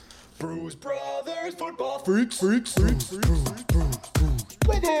Bruise Brothers, football freaks. Winners!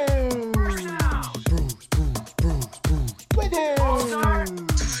 Winners! All-star!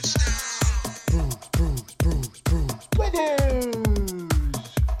 Winners!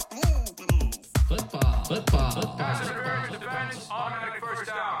 Football. Defense, automatic first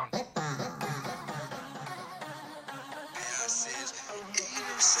down. Passes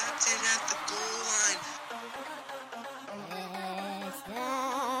intercepted at the goal line. It's the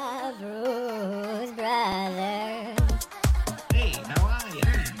Bruise Brothers. Hey, how are you?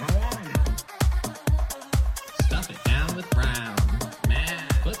 Stuff it down with Brown. Man,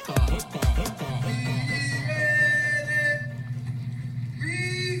 football.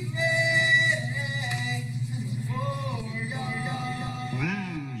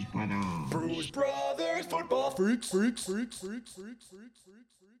 Bruise Brothers, football freaks. Start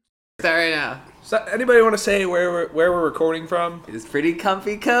right now. So, anybody want to say where we're recording from? It's pretty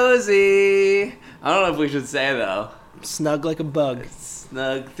comfy cozy. I don't know if we should say though. Snug like a bug.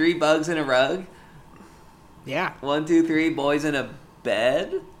 Snug. 3 bugs in a rug. Yeah. 1, 2, 3 boys in a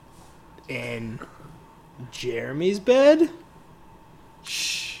bed. In Jeremy's bed?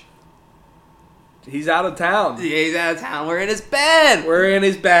 Shh. He's out of town. Yeah, he's out of town. We're in his bed. We're in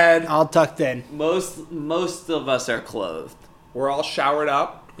his bed. All tucked in. Most of us are clothed. We're all showered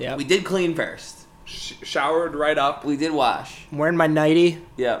up. Yep. We did clean first. Showered right up. We did wash. I'm wearing my nightie,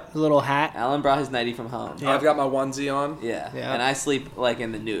 Yep. a little hat. Alan brought his nightie from home. Yeah. I've got my onesie on. Yeah. Yeah. And I sleep like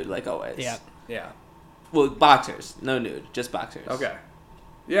in the nude, like always. Yep. Yeah. Well, boxers. No nude. Just boxers. Okay.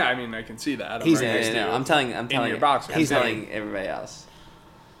 Yeah, I mean, I can see that. I'm He's- right Yeah, next yeah, to no, you. I'm telling your boxers. I'm He's telling everybody else.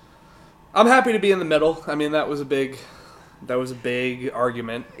 I'm happy to be in the middle. I mean, that was a big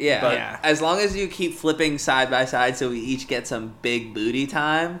argument. Yeah. But Yeah. As long as you keep flipping side by side so we each get some big booty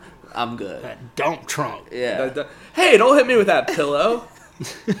time, I'm good. That dump trunk. Yeah. Hey, don't hit me with that pillow.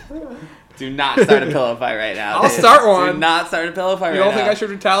 Do not start a pillow fight right now. I'll dude. start one. Do not start a pillow fight You right don't think now. I should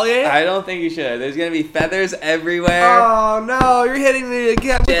retaliate? I don't think you should. There's going to be feathers everywhere. Oh, no. You're hitting me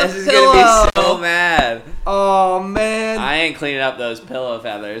again with Jess the is pillow. going to be so mad. Oh, man. I ain't cleaning up those pillow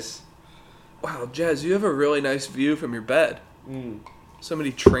feathers. Wow, Jez, you have a really nice view from your bed. Mm. So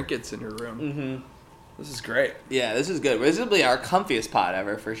many trinkets in your room. Mm-hmm. This is great. Yeah, this is good. This will be our comfiest pod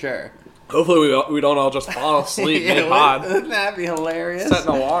ever for sure. Hopefully we don't all just fall asleep Yeah, mid-pod. wouldn't that be hilarious? Set an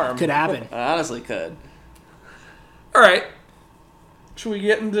alarm. Could happen. I honestly could. All right. Should we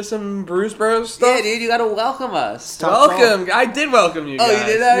get into some Bruise Bros stuff? Yeah, dude, you gotta welcome us. Welcome. I did welcome you guys. Oh, you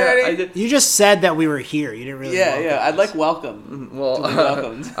did that yeah, already? I did. You just said that we were here. You didn't really welcome I'd like us. welcome. Well, To be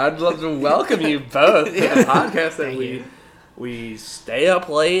welcomed. I'd love to welcome you both to the podcast that Thank you. we stay up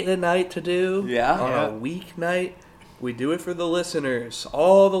late at night to do. Yeah. On Yeah. a weeknight. We do it for the listeners.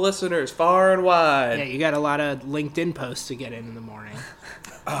 All the listeners, far and wide. Yeah, you got a lot of LinkedIn posts to get in the morning.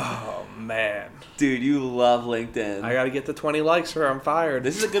 Oh, man. Dude, you love LinkedIn. I got to get to 20 likes or I'm fired.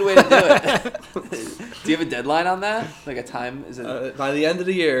 This is a good way to do it. Do you have a deadline on that? Like a time? Is it By the end of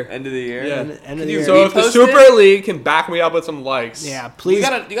the year. end of the year? Yeah. End of Can the you year. So if the repost Super it? League can back me up with some likes. Yeah, You please.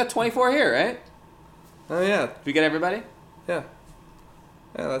 got 24 here, right? Oh, yeah. Did we get everybody? Yeah.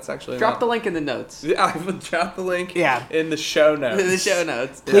 Yeah, that's actually Drop the link in the notes. Yeah, I will drop the link Yeah. in the show notes. In the show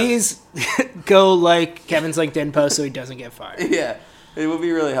notes. Please go like Kevin's LinkedIn post so he doesn't get fired. Yeah. It would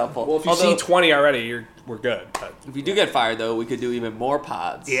be really helpful. Well, if you Although, see 20 already, we're good. But if you do get fired, though, we could do even more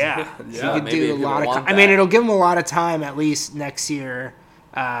pods. Yeah, Yeah, you could maybe do a people lot of. want I mean, that. it'll give him a lot of time at least next year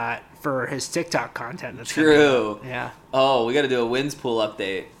for his TikTok content. That's gonna be True. out. Yeah. Oh, we got to do a wins pool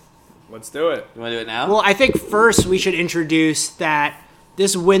update. let's do it. You want to do it now? Well, I think first we should introduce that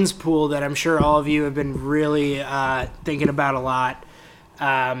this wins pool that I'm sure all of you have been really thinking about a lot.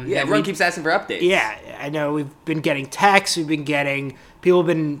 yeah, everyone keeps asking for updates. Yeah, I know we've been getting texts. We've been getting people have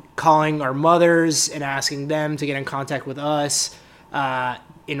been calling our mothers and asking them to get in contact with us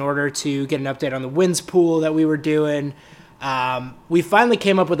in order to get an update on the wins pool that we were doing. We finally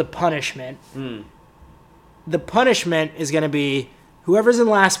came up with a punishment. The punishment is going to be whoever's in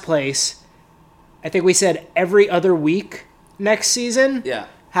last place. I think we said every other week next season. Yeah.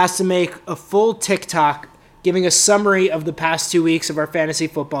 Has to make a full TikTok giving a summary of the past 2 weeks of our fantasy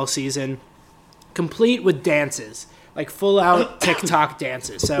football season, complete with dances, like full out TikTok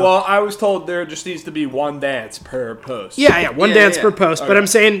dances. So Well, I was told there just needs to be one dance per post. yeah, one Yeah, dance yeah. per post. But Okay. I'm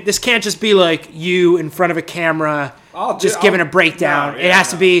saying this can't just be like you in front of a camera just giving a breakdown. no, It yeah,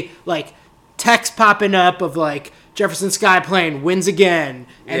 has to be like text popping up of like Jefferson Sky playing wins again,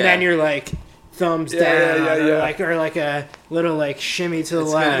 and Yeah. then you're like thumbs Yeah, yeah, down, yeah, or yeah. like a little like shimmy to the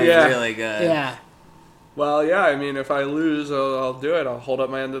It's going to left. be Yeah. really good. Yeah. Well, yeah, I mean, if I lose, I'll do it. I'll hold up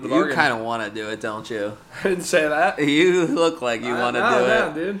my end of the You bargain. kind of want to do it, don't you? I didn't say that. You look like you want to do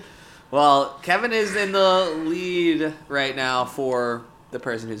it. dude. Well, Kevin is in the lead right now for the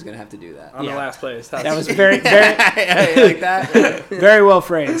person who's going to have to do that. I'm in last place. That was very, very, You like that? very well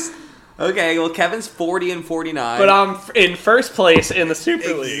phrased. Okay, well, Kevin's 40 and 49. But I'm in first place in the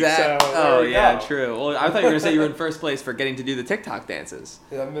Super League. Exactly. So there Oh, we yeah, go. true. Well, I thought you were going to say you were in first place for getting to do the TikTok dances.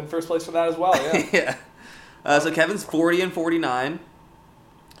 Yeah, I'm in first place for that as well, yeah. Yeah. So Kevin's 40 and 49.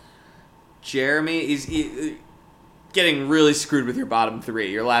 Jeremy, he's getting really screwed with your bottom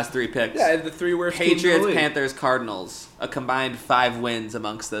three, your last three picks. Yeah, I had the three worst teams in the Patriots, league. Panthers, Cardinals. A combined 5 wins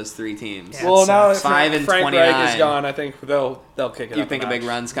amongst those 3 teams. Yeah. Well, now that 5 and Frank 29. Reich is gone, I think they'll kick it You up think a big notch.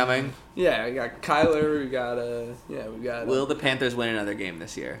 run's coming? Yeah, we got Kyler, we got Will the Panthers win another game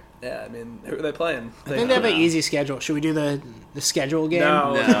this year? Yeah, I mean, who are they playing? I think they have an easy schedule. Should we do the schedule game?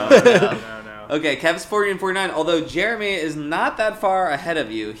 No. No. Okay, Kev's 40 and 49, although Jeremy is not that far ahead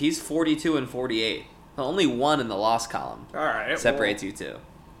of you. He's 42 and 48. Only 1 in the loss column All right. separates you two.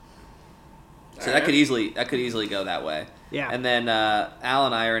 So that Alright. could easily go that way. Yeah. And then Al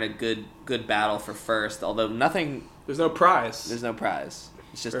and I are in a good battle for first, although There's no prize. there's no prize.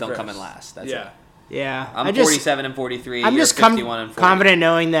 It's just For don't come first. in last. That's yeah. it. Yeah. I'm 47 and 43. I'm you're just 51 and 40. confident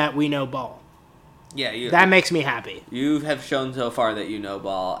knowing that we know ball. Yeah, That makes me happy. you have shown so far that you know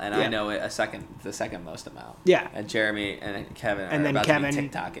ball, and I Yeah. know it the second most amount. Yeah. And Jeremy and Kevin are And then about Kevin- to be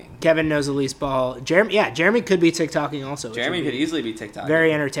TikToking. Kevin knows the least ball. Jeremy could be TikToking also. which Jeremy would could be easily be TikToking.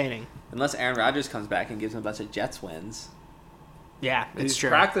 very entertaining. Unless Aaron Rodgers comes back and gives him a bunch of Jets wins. Yeah, it's He's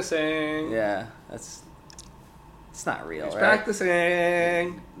true. practicing. Yeah, it's not real, He's right?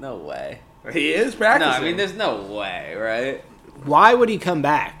 practicing. No way. He is No, practicing. I mean, there's no way, right? Why would he come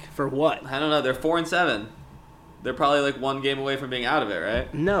back? For what? I don't know. They're 4 and 7. They're probably like 1 game away from being out of it,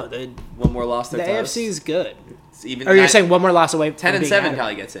 right? No, the One more loss. the They're toast. AFC is good. It's even. Or you're saying one more loss away from 10 and being 7 out of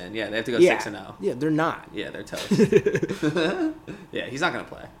probably it. gets in. Yeah, they have to go Yeah. 6 and 0. Yeah, they're not. Yeah, they're toast. Yeah, he's not gonna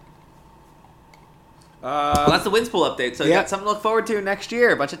play. Uh, Well, that's the wins pool update. So you Yeah. got something to look forward to next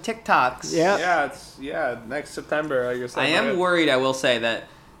year. A bunch of TikToks. Yeah. next September. I guess. I am worried. I will say that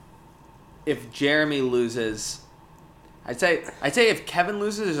if Jeremy loses, I'd say if Kevin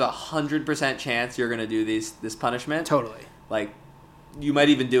loses, there's 100% chance you're gonna do this punishment. Totally. Like, you might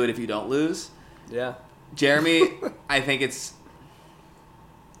even do it if you don't lose. Yeah. Jeremy, I think it's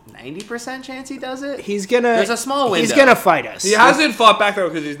 90% chance he does it. He's gonna. There's a small He's window. gonna fight us. He hasn't fought back though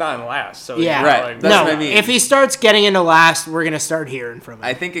because he's not in last. So Yeah. he's Right. like- That's no, what I mean. if he starts getting into last, we're gonna start hearing from him.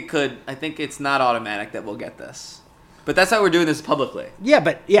 I think it could. I think it's not automatic that we'll get this. But that's how we're doing this publicly. Yeah,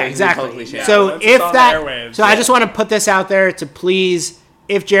 but yeah, Like, we exactly. publicly share. So Yeah, that's if on the that, airwaves, so I yeah. just want to put this out there to please,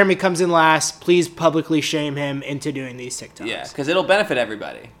 if Jeremy comes in last, please publicly shame him into doing these TikToks. Yeah, because it'll benefit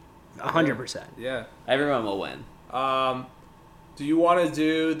everybody. 100%. Yeah. Everyone will win. Do you want to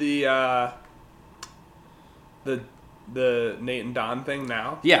do the Nate and Don thing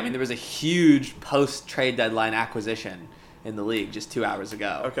now? Yeah, I mean, there was a huge post-trade deadline acquisition in the league just 2 hours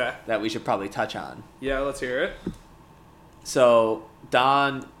ago. Okay. That we should probably touch on. Yeah, let's hear it. So,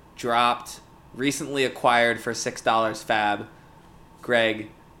 Don dropped recently acquired for $6 fab Greg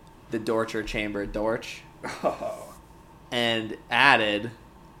the Dorcher Chamber Dorch and added,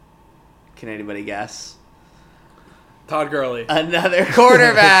 can anybody guess? Todd Gurley. Another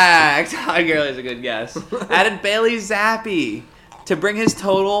quarterback. Todd Gurley's a good guess. Added Bailey Zappi to bring his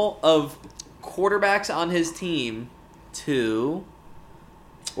total of quarterbacks on his team to,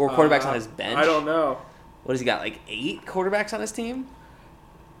 or quarterbacks on his bench. I don't know. What has he got? Like 8 quarterbacks on his team?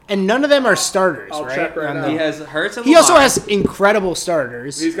 And none of them are starters, I'll right? check right On now. the- He has Hurts and He also Lamar. has incredible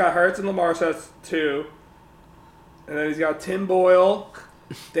starters. He's got Hurts and Lamar, so that's 2. And then he's got Tim Boyle,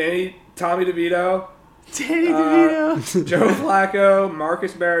 Tommy DeVito, Danny DeVito. Joe Flacco,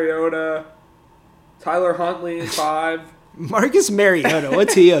 Marcus Mariota, Tyler Huntley is 5. Marcus Mariota,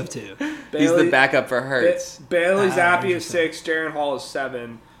 what's he up to? He's the backup for Hurts. Bailey Zappi is interesting. 6. Jaron Hall is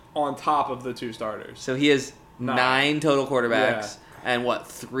 7 on top of the 2 starters. So he has 9 total quarterbacks. Yeah. And what,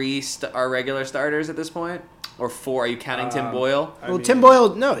 3 are regular starters at this point? Or 4? Are you counting Tim Boyle? I Well, mean, Tim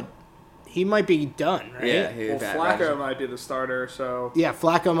Boyle, no, he might be done, right? Yeah. Well, Matt Flacco Rodgers. might be the starter, so Yeah,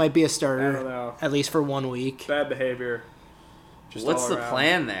 Flacco might be a I starter, don't know. at least for 1 week. Bad behavior. Just What's all the around.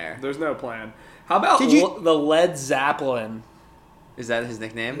 plan there? There's no plan. How about Did you- the Led Zeppelin? Is that his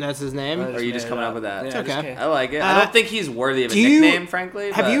nickname? That's his name? I Or are you just made coming it up with that? Yeah, I just okay. came- I like it. I don't think he's worthy of a do you- nickname,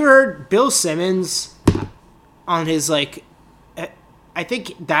 frankly. Have but you heard Bill Simmons on his, like, I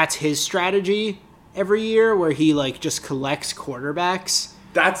think that's his strategy every year where he, like, just collects quarterbacks.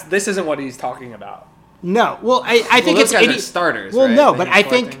 This isn't what he's talking about. No, well, I think those it's guys are any- starters, Well, right? no, That but he's I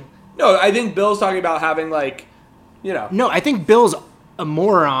think collecting? No, I think Bill's talking about having, like, no, I think Bill's a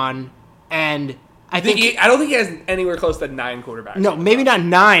moron, and I think I don't think he has anywhere close to 9 quarterbacks. no, maybe not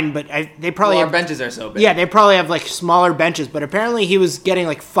 9, but they probably Well, our have, benches are so big. yeah, they probably have like smaller benches. But apparently he was getting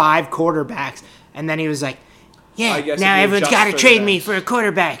like 5 quarterbacks, and then he was like, "Yeah, I guess now if you everyone's adjust got to for trade the me bench. for a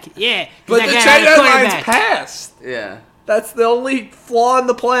quarterback." Yeah, 'cause But I the got trade a deadline's quarterback. passed. Yeah. That's the only flaw in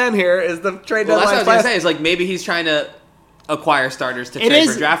the plan here is the trade Well, that's what I deadline's was gonna passed. say. Is like maybe he's trying to acquire starters to It trade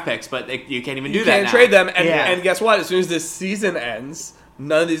is- for draft picks, but you can't even do You that can't now. trade them, and Yeah. and guess what? As soon as this season ends,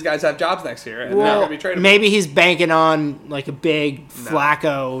 none of these guys have jobs next year, and they're not Well, going to be tradable. maybe he's banking on like a big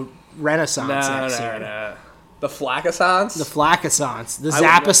Flacco renaissance No, next no, year. no. The Flaccassance? The Flacassance, the I would-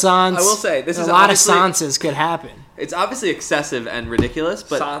 Zappasance. I will say, this a is lot of honestly- Sances could happen. It's obviously excessive and ridiculous,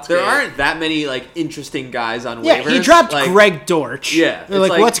 but Sounds there good. aren't that many like interesting guys on Yeah, waivers. he dropped like, Greg Dortch. Yeah, They're it's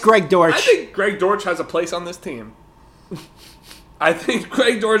like, like- what's Greg Dortch? I think Greg Dortch has a place on this team. I think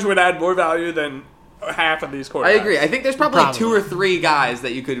Greg Dortch would add more value than half of these quarterbacks. I agree. I think there's probably Probably. 2 or 3 guys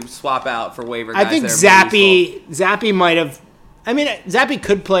that you could swap out for waiver I guys. think that are very useful. Zappy might have. I mean, Zappy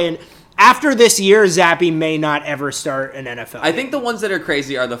could play in. After this year, Zappy may not ever start an NFL. I think the ones that are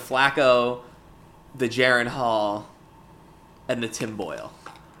crazy are the Flacco, the Jaron Hall, and the Tim Boyle.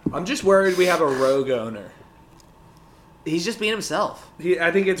 I'm just worried we have a rogue owner. He's just being himself.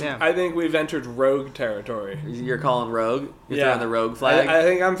 I think Yeah. I think we've entered rogue territory. You're calling rogue? You're throwing the rogue flag? I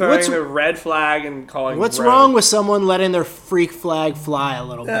think I'm throwing What's- the red flag and calling. What's rogue. wrong with someone letting their freak flag fly a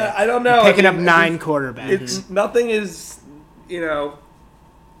little bit? I don't know. Picking I up mean, 9 quarterbacks. It's nothing is,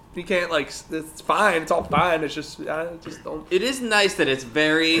 you can't like. It's fine. It's all fine. It's just I just don't. It is nice that it's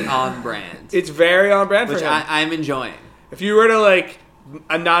very on brand, It's very on brand for which him. I'm enjoying. If you were to like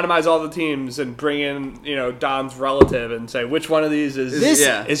anonymize all the teams and bring in Don's relative and say which one of these This-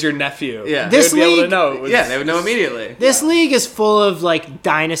 is your nephew, Yeah. they This would be able to league- know. It was- Yeah, they would know immediately. This league is full of like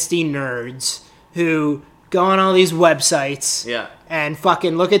dynasty nerds who go on all these websites Yeah. and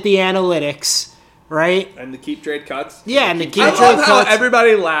fucking look at the analytics, right? and the keep trade cuts. Yeah, and the keep I trade love how cuts.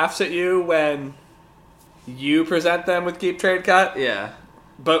 everybody laughs at you when you present them with keep trade cut, Yeah.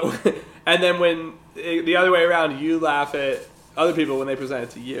 but and then when the other way around, you laugh at other people when they present it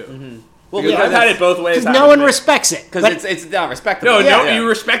to you. Well, Because I've had it both ways. Because happen no one to me. respects it. because But- it's not respectable. No, Yeah. you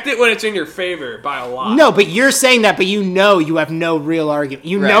respect it when it's in your favor by a lot. no, but you're saying that, but you know you have no real argument.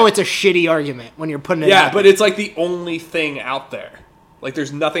 You know Right. it's a shitty argument when you're putting it Yeah, out but there. it's like the only thing out there. Like,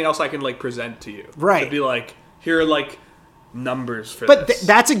 there's nothing else I can like present to you. Right. To be like, here are like numbers for But this.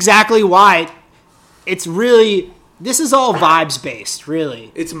 that's exactly why it's really. This is all vibes based,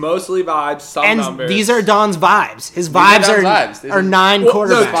 really. It's mostly vibes, some And numbers. these are Don's vibes. His are vibes Don's are, vibes. This are is- 9 Well, no,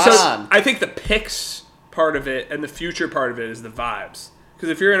 quarterbacks. Spot so on. I think the picks part of it and the future part of it is the vibes. Because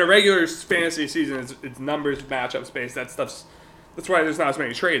if you're in a regular fantasy season, it's numbers, matchups based. That's why there's not as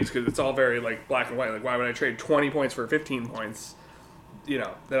many trades because it's all very like black and white. Like, why would I trade 20 points for 15 points?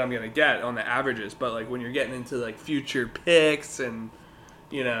 That I'm gonna get on the averages. But like when you're getting into like future picks and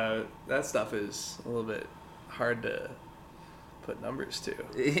that stuff is a little bit hard to put numbers to.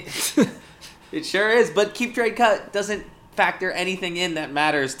 It sure is, but keep trade cut doesn't factor anything in that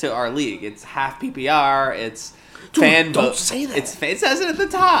matters to our league. It's half PPR. It's fan don't vote. say that. It says it at the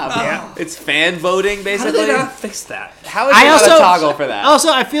top. Yeah. It's fan voting How basically. did they not fix that? How is I there not also a toggle for that? Also,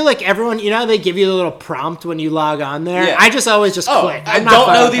 I feel like everyone, how they give you the little prompt when you log on there. Yeah. I just always just Oh, click. I I'm not don't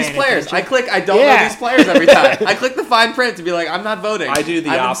know fucking these paying players. attention. I click, I don't Yeah. know these players every time. I click the fine print to be like, I'm not voting. I do the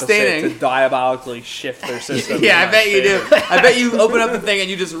I'm opposite abstaining. to diabolically shift their system. Yeah, in I my bet you do. favor. I bet you open up the thing and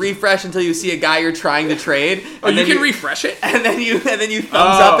you just refresh until you see a guy you're trying to trade. Oh, and you then can refresh it? And then you thumbs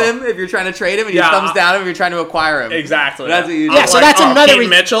Oh. up him if you're trying to trade him, and you Yeah. thumbs down him if you're trying to acquire him. Exactly. That's what you do. Yeah, so that's another Keaton reason-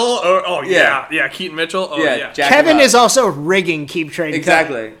 Mitchell. Oh Yeah. yeah, Keaton Mitchell. Oh Yeah, yeah. Jack Kevin him up. is also rigging keep trade.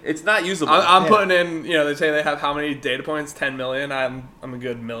 Exactly. It's not usable. I'm Yeah. putting in. They say they have how many data points? 10 million. I'm a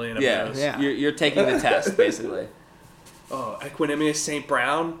good million of yeah, those. Yeah. You're taking the test basically. Oh, Equanimous St.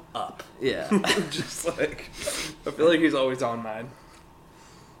 Brown up. Yeah. Just like I feel like he's always on mine.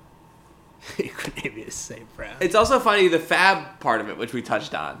 Maybe a St. Brown. It's also funny the Fab part of it, which we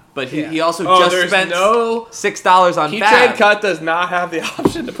touched on, but he, Yeah. he also Oh, just there's spent no $6 on Keep Fab. trade cut does not have the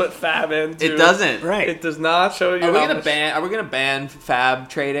option to put Fab in. It doesn't. Right. It does not show you. Are we how gonna much- ban? Are we gonna ban Fab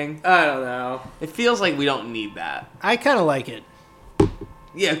trading? I don't know. It feels like we don't need that. I kind of like it.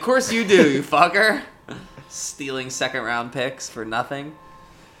 Yeah, of course you do, you fucker. Stealing second round picks for nothing.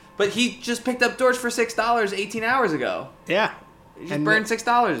 But he just picked up Dortch for $6 18 hours ago. Yeah. He just And burned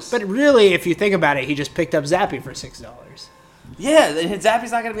 $6. But really, if you think about it, he just picked up Zappy for $6. yeah, then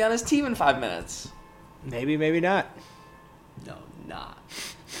Zappy's not gonna be on his team in 5 minutes. Maybe, maybe not. No, not.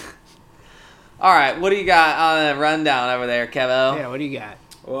 All right, what do you got on the rundown over there, Kevo? Yeah, what do you got?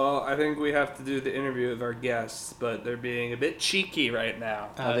 Well, I think we have to do the interview with our guests, but they're being a bit cheeky right now.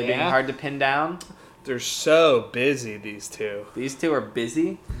 Are they yeah? being hard to pin down? They're so busy, these two. These two are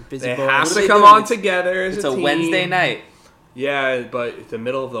busy. Busy They boys. have What are to they come doing? on together as It's a a team. Wednesday night. Yeah, but it's the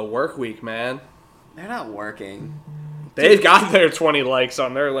middle of the work week, man. They're not working. They've got their 20 likes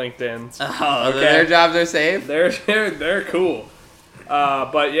on their LinkedIn. Oh, Okay. their jobs are safe. They're cool.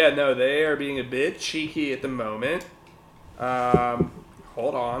 But yeah, no, they are being a bit cheeky at the moment.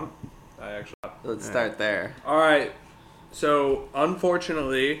 Hold on. Let's start there. All right. So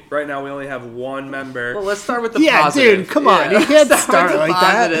unfortunately, right now we only have one member. Well, let's start with the Yeah, positive. dude, come on. You can't Let's start with the like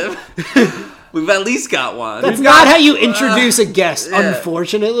that. positive. We've at least got one. That's not how you introduce a guest, yeah.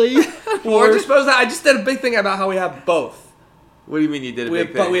 unfortunately. We're supposed to. I just did a big thing about how we have both. What do you mean you did a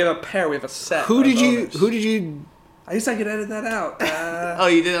big But thing? we have a pair. We have a set. Who of did you? owners. Who did you? I guess I could edit that out. Oh,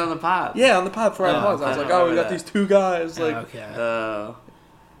 you did it on the pod. Yeah, on the pod before I Oh, was. I was I like, don't oh, we remember got that. these two guys. Like, Okay. Oh.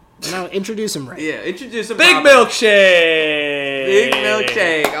 No, introduce him right. Yeah, introduce him. Big properly. Milkshake. Big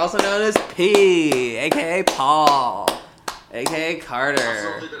Milkshake, also known as P, aka Paul, aka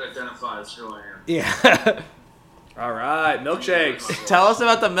Carter. that identifies who I am. Yeah. All right, milkshakes. Tell us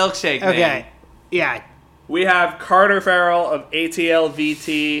about the milkshake. Okay. name. Yeah. We have Carter Farrell of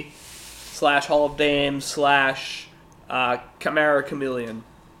ATL/VT / Hall of Fame / Chimera Chameleon.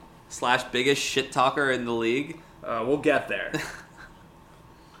 / biggest shit talker in the league. We'll get there.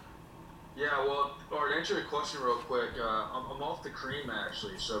 Yeah, well, or to answer your question real quick, I'm off the cream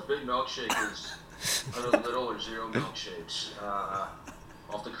actually. So Big Milkshake is either little or zero milkshakes.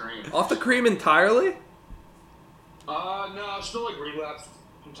 Off the cream. Off the cream entirely? No, I still like relapse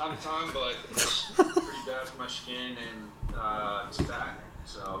from time to time, but it's pretty bad for my skin and it's fattening.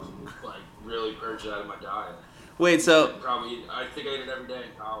 So like really purge it out of my diet. Wait, so I think I ate it every day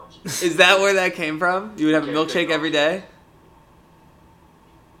in college. is that where that came from? You would have a Okay, milkshake good every day?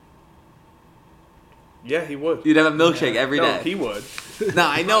 Yeah, he would. You'd have a milkshake every No, day. he would. No,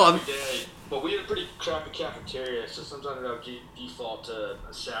 I know. I'm. Every day. But we had a pretty crappy cafeteria, so sometimes I'd default to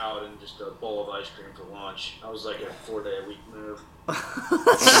a salad and just a bowl of ice cream for lunch. I was like a 4-day-a-week move.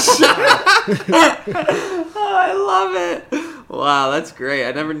 Oh, I love it. Wow, that's great.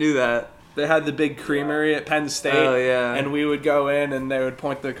 I never knew that. They had the big creamery at Penn State. Oh, yeah. And we would go in and they would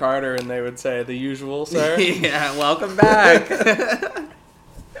point to Carter and they would say, "The usual, sir." Yeah, welcome back.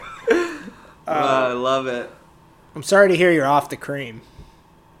 I love it. I'm sorry to hear you're off the cream.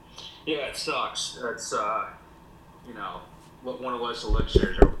 Yeah, it sucks. That's, one of life's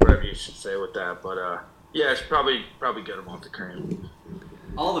elixirs or whatever you should say with that. But, yeah, it's probably good I'm off the cream.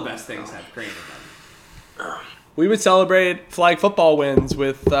 All the best things have cream in them. We would celebrate flag football wins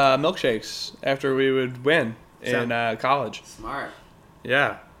with milkshakes after we would win in college. Smart.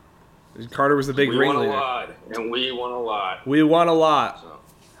 Yeah. Carter was the big We won a ringleader. lot, and we won a lot. We won a lot. So.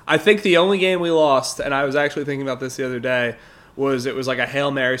 I think the only game we lost, and I was actually thinking about this the other day, was like a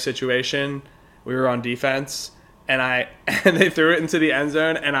Hail Mary situation. We were on defense, and they threw it into the end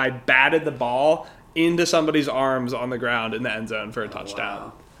zone, and I batted the ball into somebody's arms on the ground in the end zone for a touchdown.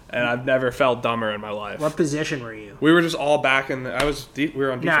 Wow. And I've never felt dumber in my life. What position were you? We were just all back in the... we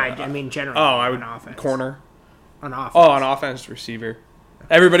were on No, defense. I mean generally. Oh, I would... on offense. Corner. On offense. Oh, on offense, receiver.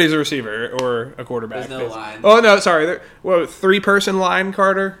 Everybody's a receiver or a quarterback. There's no line. Oh, no, sorry. What, 3-person line,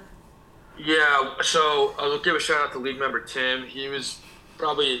 Carter? Yeah, so I'll give a shout out to league member Tim. He was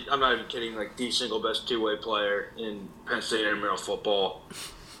probably, I'm not even kidding, like the single best two-way player in Penn State intramural football.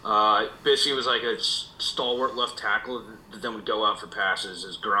 Basically was like a stalwart left tackle that then would go out for passes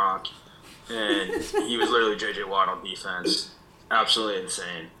as Gronk. And he was literally J.J. Watt on defense. Absolutely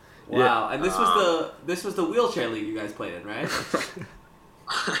insane. Wow, and this was the wheelchair league you guys played in, right?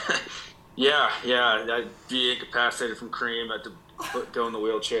 Yeah, I'd be incapacitated from cream. I had to go in the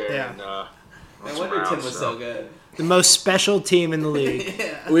wheelchair. Yeah. And, No once wonder around, Tim was so good. The most special team in the league.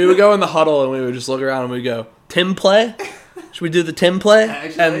 We would go in the huddle and we would just look around and we'd go, "Tim play? Should we do the Tim play?"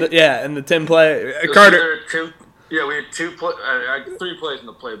 Actually? And the Tim play. It was Carter. either we had 3 plays in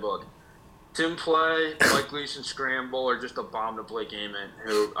the playbook. Tim play, Mike Gleason scramble, or just a bomb to Blake Amon,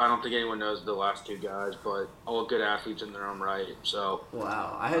 who I don't think anyone knows the last two guys, but all good athletes in their own right. So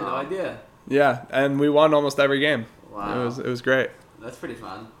Wow, I had no idea. Yeah, and we won almost every game. Wow. It was great. That's pretty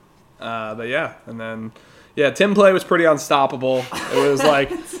fun. But yeah, and then Tim play was pretty unstoppable. It was like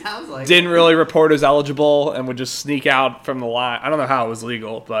Sounds like didn't really report as eligible and would just sneak out from the line. I don't know how it was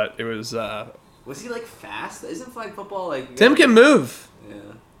legal, but it was. Was he like fast? Isn't flag football like? Tim can move. Yeah.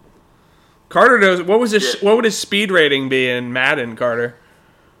 Carter knows what would his speed rating be in Madden, Carter?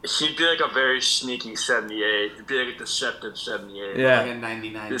 he'd be like a very sneaky 78. He'd be like a deceptive 78. Yeah. Like a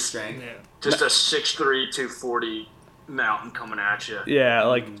 99 strength. Just a 6'3", 240 mountain coming at you. Yeah,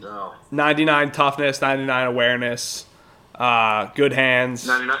 like So, 99 toughness, 99 awareness. Good hands.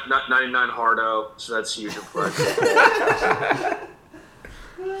 99 Hardo, so that's huge.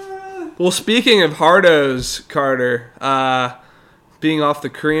 Well, speaking of Hardos, Carter, being off the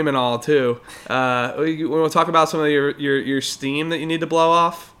cream and all too, we want to talk about some of your steam that you need to blow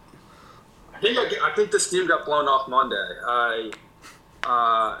off. I think the steam got blown off Monday.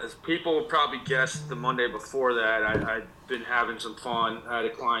 As people probably guessed the Monday before that, I'd been having some fun. I had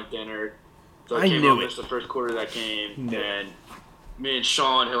a client dinner. So I came home, missed the first quarter of that game. And me and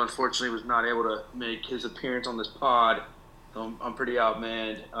Sean, who unfortunately was not able to make his appearance on this pod, so I'm pretty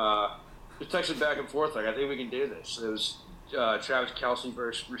outmanned. Just texted back and forth, like, I think we can do this. It was Travis Kelce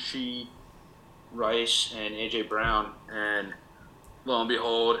versus Rasheed Rice and A.J. Brown. And lo and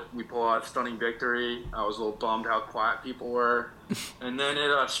behold, we pull out a stunning victory. I was a little bummed how quiet people were. And then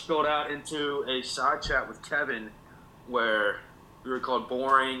it spilled out into a side chat with Kevin where we were called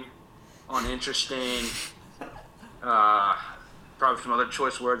boring, uninteresting, probably some other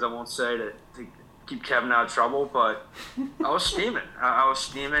choice words I won't say to keep Kevin out of trouble, but I was steaming. I was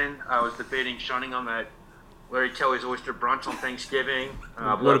steaming. I was debating shunning on that Larry Kelly's Oyster Brunch on Thanksgiving.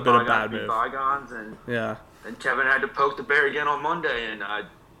 Would have been a bad move. Bygones, and Yeah. and Kevin had to poke the bear again on Monday, and I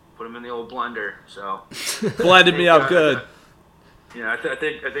put him in the old blender. So Blended me up good. I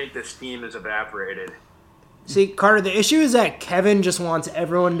think the steam is evaporated. See, Carter, the issue is that Kevin just wants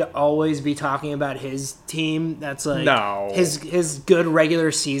everyone to always be talking about his team. That's like his good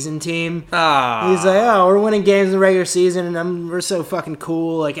regular season team. He's like, oh, we're winning games in the regular season, and we're so fucking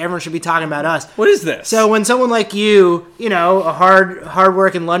cool. Like, everyone should be talking about us. What is this? So when someone like you, a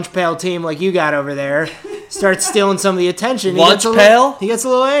hard-working lunch pail team like you got over there, starts stealing some of the attention, he gets a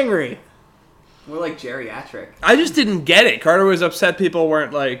little angry. We're like geriatric. I just didn't get it. Carter was upset people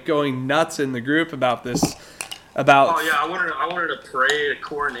weren't like going nuts in the group about this. Oh yeah, I wanted a parade, a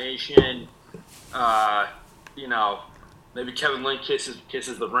coronation. Maybe Kevin Lynn kisses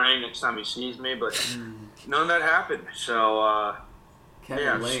the ring next time he sees me, but none of that happened. So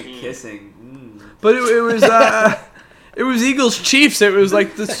Kevin Lynn kissing. But it was it was Eagles Chiefs. It was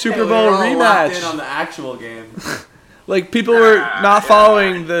like the Super Bowl rematch. Locked in on the actual game. Like, people were not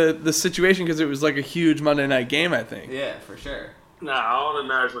following the situation because it was like a huge Monday night game, I think. Yeah, for sure. No, all that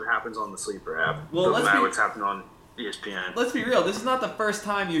matters what happens on the sleeper app. Well, doesn't matter what's happening on ESPN. Let's be real. This is not the first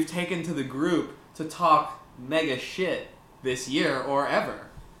time you've taken to the group to talk mega shit this year or ever.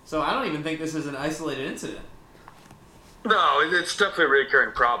 So I don't even think this is an isolated incident. No, it's definitely a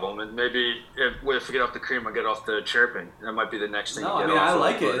recurring problem, and maybe if we get off the cream, I get off the chirping. That might be the next thing. No, to get I mean, off I of,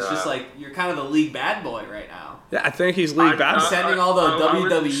 like it. but, It's just like you're kind of the league bad boy right now. Yeah, I think he's league bad boy. Sending all the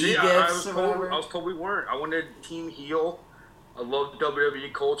WWE gifts or whatever. I was told we weren't. I wanted team heel. I love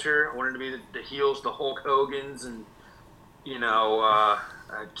WWE culture. I wanted to be the heels, the Hulk Hogan's, and I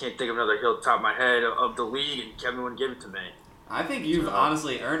can't think of another heel at the top of my head of the league, and Kevin wouldn't give it to me. I think you've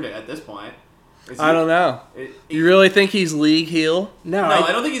honestly earned it at this point. I don't know. You really think he's league heel? No,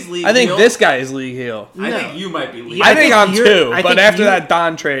 I don't think he's league heel. I think this guy is league heel. I think you might be league heel. I think I'm two, but after that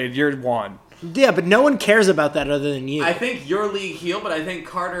Don trade, you're one. Yeah, but no one cares about that other than you. I think you're league heel, but I think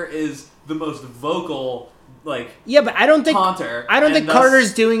Carter is the most vocal, but I don't think taunter. I don't think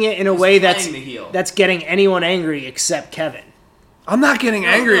Carter's doing it in a way that's getting anyone angry except Kevin. I'm not getting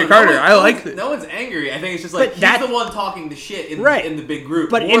angry at Carter. I like it. No one's angry. I think it's just like he's the one talking the shit in the big group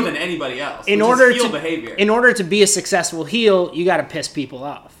but more than anybody else. In behavior. In order to be a successful heel, you got to piss people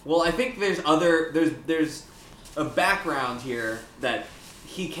off. Well, I think there's a background here that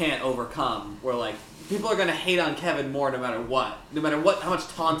he can't overcome. Where like people are gonna hate on Kevin more no matter what, how much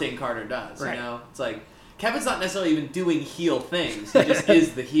taunting Carter does. Right. You know, it's like Kevin's not necessarily even doing heel things. He just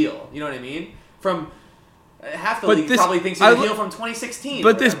is the heel. You know what I mean? From half the league probably thinks he's a heel from 2016.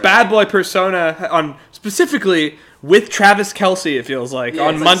 But this bad boy persona on specifically with Travis Kelce, it feels like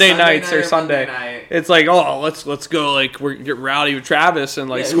on Monday nights or Sunday. It's like, oh, let's go get rowdy with Travis and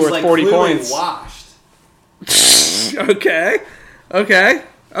score 40 points. Washed. Okay.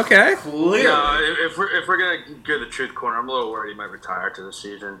 Clearly. If we're gonna go the truth corner, I'm a little worried he might retire to the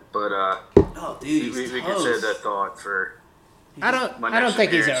season, but dude, we can save that thought for. I don't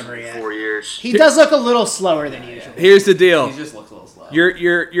think he's over yet. 4 years. He does look a little slower than usual. Here's the deal. He just looks a little slow.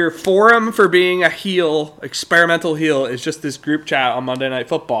 Your forum for being a heel, experimental heel, is just this group chat on Monday Night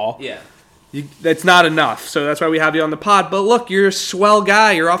Football. Yeah. That's not enough, so that's why we have you on the pod. But look, you're a swell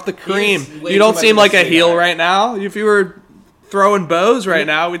guy. You're off the cream. You don't seem like a heel right now. If you were throwing bows right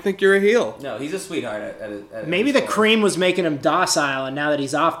now, we'd think you're a heel. No, he's a sweetheart. Maybe the cream was making him docile, and now that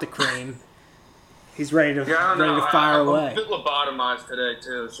he's off the cream, he's ready to fire away. I'm a bit lobotomized today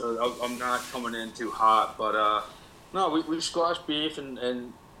too, so I'm not coming in too hot. But no, we squashed beef,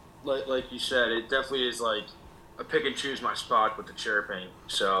 and like you said, it definitely is like I pick and choose my spot with the chirping.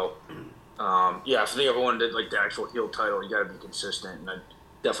 So, yeah, if I think everyone did like the actual heel title, you got to be consistent, and I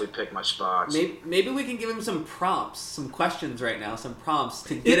definitely pick my spots. Maybe we can give him some prompts, some questions right now, some prompts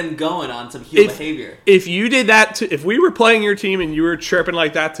to get him going on some heel behavior. If you did that, if we were playing your team and you were chirping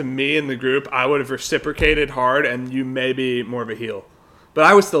like that to me in the group, I would have reciprocated hard, and you may be more of a heel. But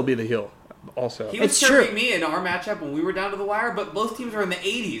I would still be the heel also. He was It's chirping true. me in our matchup when we were down to the wire, but both teams were in the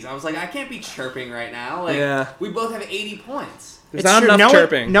 80s. I was like, I can't be chirping right now. Like, Yeah. we both have 80 points. There's not enough no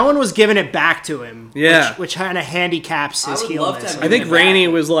chirping. no one was giving it back to him. Yeah. Which kind of handicaps his I would love to heelness. have I think Give it back. Rainey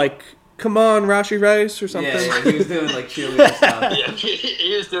was like, come on, Rashi Rice or something. Yeah, he was doing like cheerleader stuff. Yeah,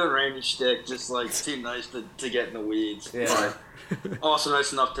 he was doing Randy shtick, just like too nice to get in the weeds. Yeah. But also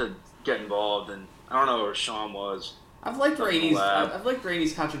nice enough to get involved, and I don't know where Sean was. I've liked Rainey's. Lab. I've liked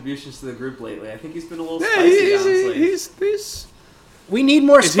Rainey's contributions to the group lately. I think he's been a little Yeah, spicy, honestly. he's We need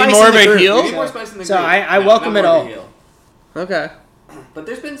more Is he spice more in the of a group. heel? We need more spice in the So group. I No, welcome not it more of all. a heel. okay. But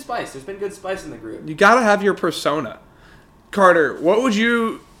there's been spice. There's been good spice in the group. You gotta have your persona. Carter, what would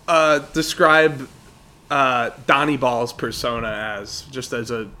you describe Donnie Ball's persona as? Just as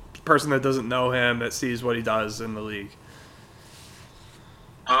a person that doesn't know him, that sees what he does in the league.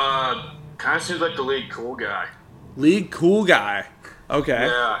 Kind of seems like the league cool guy. League cool guy. Okay.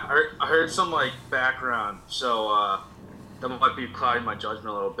 Yeah, I heard some like background, so that might be clouding my judgment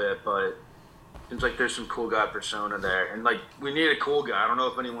a little bit, but seems like there's some cool guy persona there, and like we need a cool guy. I don't know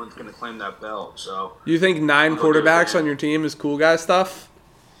if anyone's gonna claim that belt. So You think 9 quarterbacks on your team is cool guy stuff?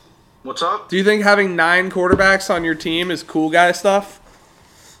 what's up? Do you think having 9 quarterbacks on your team is cool guy stuff?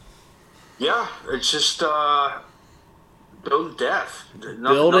 Yeah, it's just building depth.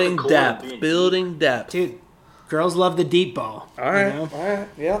 Building depth. Building depth. Dude, girls love the deep ball. All right. You know? All right.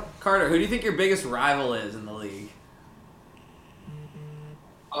 Yeah. Carter, who do you think your biggest rival is in the league?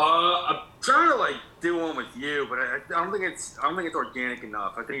 I'm trying to like do one with you, but I don't think it's organic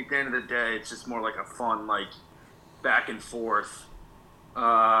enough. I think at the end of the day, it's just more like a fun like back and forth.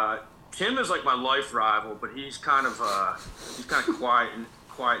 Tim is like my life rival, but he's kind of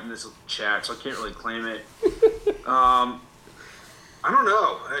quiet in this chat, so I can't really claim it. I don't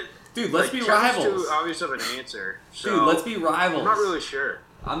know. Dude, let's be Kevin's rivals. too obvious of an answer. So Dude, let's be rivals. I'm not really sure.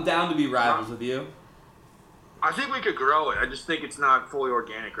 I'm down to be rivals with you. I think we could grow it. I just think it's not fully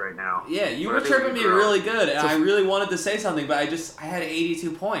organic right now. Yeah, you But I were think we tripping could me grow it. really good, and I really wanted to say something, but I had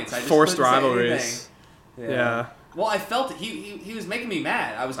 82 points. I just Forced couldn't say rivalries. anything. Yeah. Well, I felt it. He was making me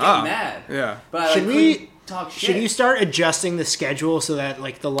mad. I was getting mad. Yeah. But I Should like, we- couldn't talk shit. Should you start adjusting the schedule so that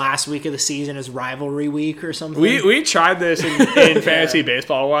like the last week of the season is rivalry week or something? We tried this in fantasy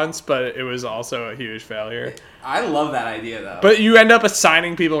baseball once, but it was also a huge failure. I love that idea though. But you end up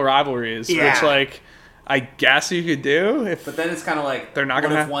assigning people rivalries, Yeah. which like I guess you could do if But then it's kind of like They're not what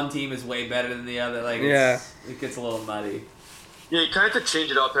gonna if have- one team is way better than the other? Like, Yeah. it gets a little muddy. Yeah, you kind of have to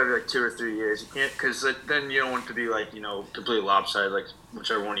change it up every like 2 or 3 years. You can't, because then you don't want it to be like completely lopsided, like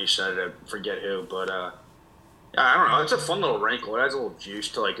whichever one you said. I forget who, but yeah, I don't know. It's a fun little wrinkle. It adds a little juice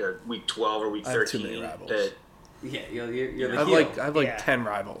to like a week 12 or week I have too 13. many rivals. That Yeah, you're the I have heel. I have Yeah. 10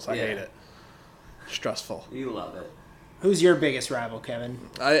 rivals. I Yeah. hate it. Stressful. You love it. Who's your biggest rival, Kevin?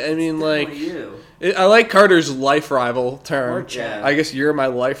 I mean Like like you. I like Carter's life rival Or term. Chad? Yeah. I guess you're my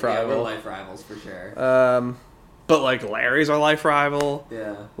life Yeah, we're rival. life rivals for sure. But like Larry's our life rival.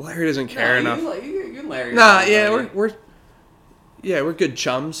 Yeah. Larry doesn't care enough. You and Larry. Nah, are yeah, buddy. we're good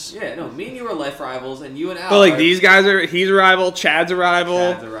chums. Yeah, no, me and you are life rivals, and you and Al. But like are- these guys he's a rival, Chad's a rival.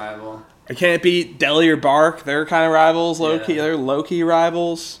 Chad's a rival. I can't beat Deli or Bark. They're kind of rivals, low Yeah. key. They're low key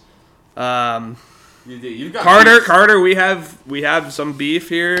rivals. You do. You've got Carter, we have some beef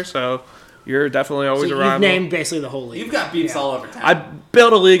here, so you're definitely So always a you've rival. named basically the whole league. You've got beefs Yeah. all over town. I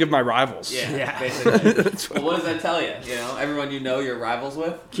built a league of my rivals. Yeah, Yeah. basically. Well, what does that tell you? You know, everyone you know you're rivals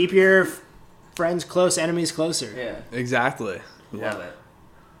with. Keep your friends close, enemies closer. Yeah, Exactly. love it.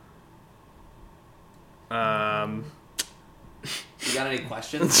 You got any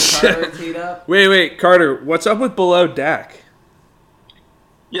questions for Carter teed up? Wait, Carter, what's up with Below Deck?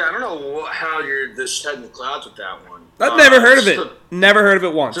 yeah, I don't know how you're this head in the clouds with that one. I've never heard of it. just Never heard of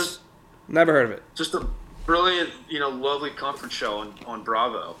it once. just- Never heard of it. Just a brilliant, lovely comfort show on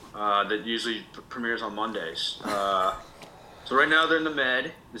Bravo that usually premieres on Mondays. So right now they're in the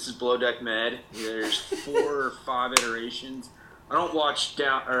Med. This is Below Deck Med. There's 4 or 5 iterations. I don't watch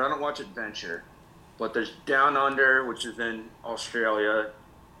Adventure, but there's Down Under, which is in Australia,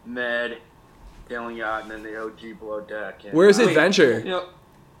 Med, Sailing Yacht, and then the OG Below Deck. And, Where's Wait. Adventure?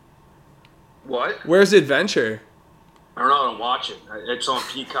 What? Where's Adventure? I don't know. I don't watch it. It's on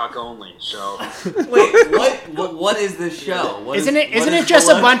Peacock only. So Wait, what is this show? Isn't it just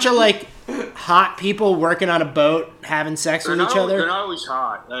a bunch of like hot people working on a boat having sex with each other? They're not always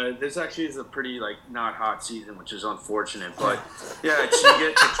hot. This actually is a pretty not hot season, which is unfortunate. But yeah, so you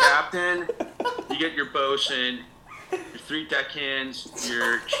get the captain, you get your bosun, your 3 deckhands,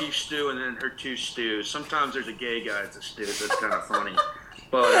 your chief stew, and then her 2 stews. Sometimes there's a gay guy as a stew, so it's kind of funny.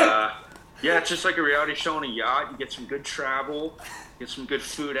 But yeah, it's just like a reality show on a yacht. You get some good travel. Get some good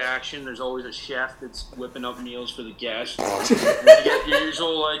food action. There's always a chef that's whipping up meals for the guests. And you get your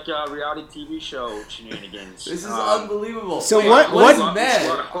usual reality TV show shenanigans. This is unbelievable. So Wait, what It's a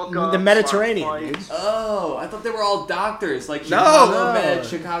lot of hookups, the Mediterranean, a lot of dude. fights. Oh, I thought they were all doctors, like No. Chicago Med,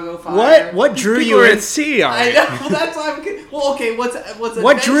 Chicago Fire. What drew People you are in? at sea, I aren't know. Well, that's why I'm. Well, okay. What's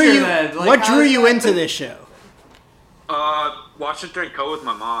What drew adventure you? then? Like, What how drew does you that- into this show? Watch it during COVID with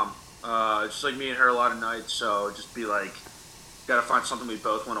my mom. It's like me and her a lot of nights, so just be like, gotta find something we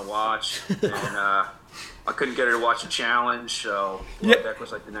both want to watch. And I couldn't get her to watch a challenge, so that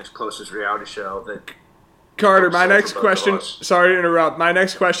was like the next closest reality show that. Carter, my So next for both question. of us. Sorry to interrupt. My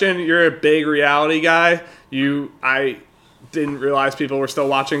next question. You're a big reality guy. I didn't realize people were still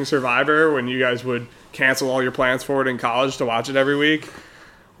watching Survivor when you guys would cancel all your plans for it in college to watch it every week.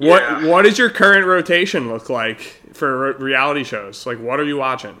 Yeah. What does your current rotation look like for reality shows? Like, what are you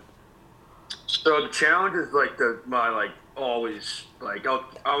watching? So the challenge is always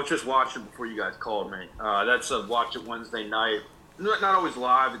I was just watching before you guys called me. That's a watch it Wednesday night. Not always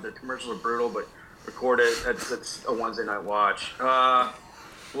live. The commercials are brutal, but record it. That's a Wednesday night watch.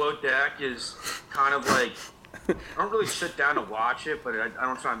 Below Deck is kind of like I don't really sit down to watch it, but I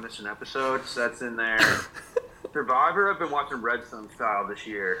don't try and miss an episode. So that's in there. Survivor, I've been watching Red Zone style this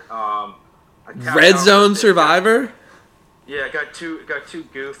year. I tapped Red out Zone with it. Survivor? Yeah, it got too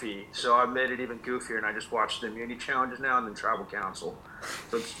goofy, so I made it even goofier, and I just watched the immunity challenges now and then Tribal Council.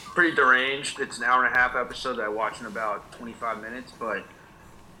 So it's pretty deranged. It's an 1.5 hour episode that I watch in about 25 minutes, but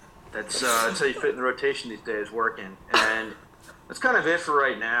that's how you fit in the rotation these days, working. And that's kind of it for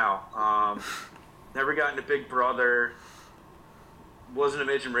right now. Never got into Big Brother. Wasn't a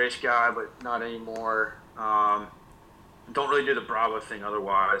Amazing Race guy, but not anymore. Don't really do the Bravo thing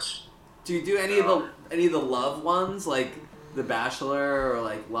otherwise. Do you do any of the love ones, like The Bachelor or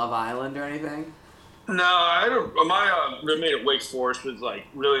like Love Island or anything? No, my roommate at Wake Forest was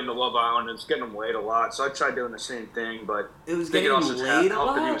really into Love Island and it's getting him laid a lot. So I tried doing the same thing, but It was I think getting also just laid a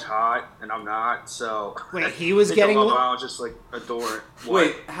helped that he lot? was hot and I'm not. So Wait, he was I think getting Love la- Island just adore it. What?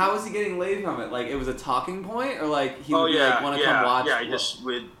 Wait, how was he getting laid from it? Like it was a talking point, or like he Oh would yeah, want to come watch? yeah. He just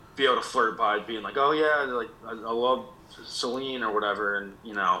would be able to flirt by being like, oh yeah, I love Celine or whatever, and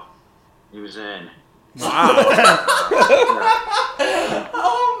he was in. Wow.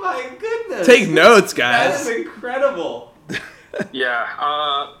 Oh my goodness! Take notes, That is guys. incredible.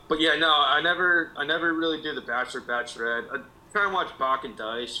 Yeah, but yeah, no, I never really do the Bachelor, Bachelorette. I try and watch Bach and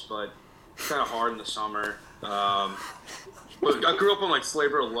Dice, but it's kind of hard in the summer. But I grew up on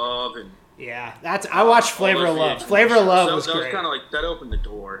Flavor of Love and Yeah, I watched Flavor of all those Love. VH1 Flavor of Love shows. was That was great. kind of that opened the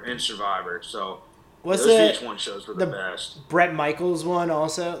door in Survivor. So Was those it VH1 shows were the best. Brett Michaels one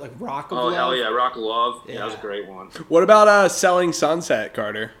also, like Rock of Oh Love? hell yeah, Rock of Love. Yeah, that was a Yeah. great one. What about Selling Sunset,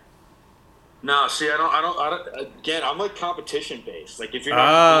 Carter? No, see, I don't. Again, I'm competition based. If you're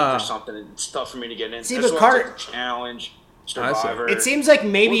not competing for something, it's tough for me to get in. See, That's but why I Carter- take the challenge, see. Survivor. It seems like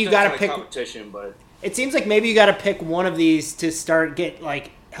maybe you got gotta pick. competition, but It seems like maybe you gotta pick one of these to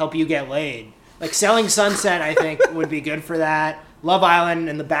help you get laid. Like Selling Sunset, I think would be good for that. Love Island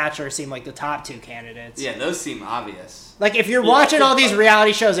and The Bachelor seem like the top 2 candidates. Yeah, those seem obvious. Like if you're watching all these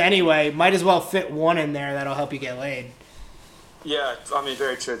reality shows anyway, might as well fit one in there that'll help you get laid. yeah, I mean,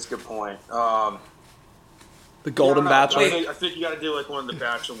 very true. It's a good point. The Golden I don't know. Bachelor? I think you got to do one of the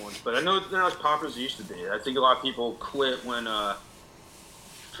Bachelor ones, but I know they're not as popular as they used to be. I think a lot of people quit when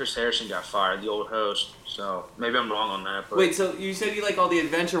Chris Harrison got fired, the old host. So maybe I'm wrong on that. But Wait, so you said you like all the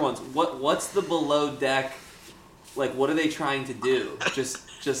adventure ones. What's the Below Deck? Like, what are they trying to do? Just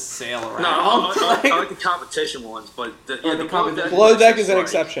sail around? no, I like the competition ones, but the competition. Below Deck is an like-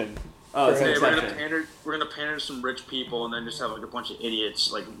 exception. Oh, it's an Yeah, exception. we're gonna pander to some rich people and then just have a bunch of idiots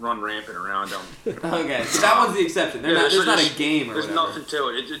run rampant around them. Okay, so that one's the exception. There's not a game or There's whatever. nothing to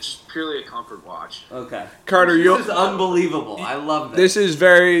it. It's just purely a comfort watch. Okay. Carter, This you. is unbelievable. I love This is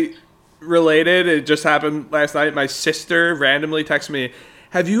very related. It just happened last night. My sister randomly texted me,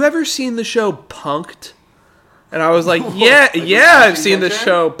 "Have you ever seen the show Punk'd?" And I was like, "Yeah, I've seen the Adventure?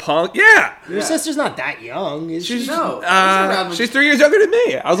 show Punk'd. Yeah." Your sister's not that young, is she? She's No, it was around when- she's 3 years younger than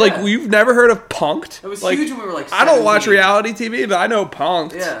me. I was like, Yeah. well, "You've never heard of Punk'd?" It was Like, huge when we were like I don't watch 17. reality TV, but I know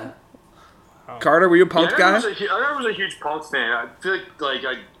Punk'd. Yeah. Carter, were you a Punk guy? I never was a huge Punk fan. I feel like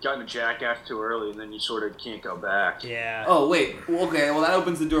I got into Jackass too early, and then you sort of can't go back. Yeah. Oh wait, okay. Well, that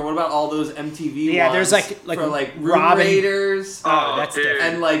opens the door. What about all those MTV? Yeah, ones there's like for like Room Robin- Raiders. Oh, that's dude,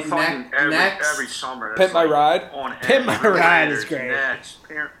 different. And, like, fucking Next. every summer. Pimp My Ride? On Pimp My every Ride is Raiders, great. Next,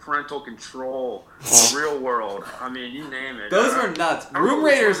 Parental Control, Real World. I mean, you name it. Those were nuts. I don't know Room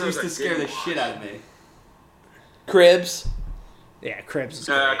which Raiders one of used those to I scare the didn't shit watch. out of me. Cribs. Yeah, Cribs is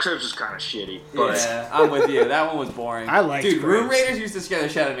great. Cribs is kind of shitty, but Yeah, I'm with you. That one was boring. I liked Dude, Room Cribs. Raiders used to scare the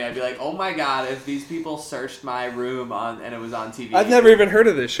shit out of me. I'd be like, oh my god, if these people searched my room and it was on TV. I've never even heard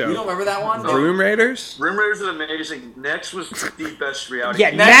of this show. You don't remember that one? Room Raiders? Room Raiders is amazing. Next was the best reality.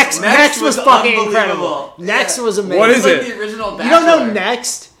 Yeah, TV. Next was fucking unbelievable. incredible. Next Yeah. was amazing. What It's is like it? the original You don't know Bachelor.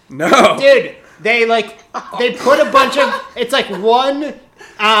 Next? No. Dude, they put a bunch of it's like one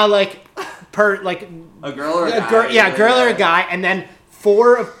A girl or a guy? girl or a guy, and then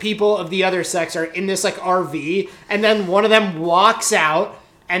 4 of people of the other sex are in this like RV, and then one of them walks out,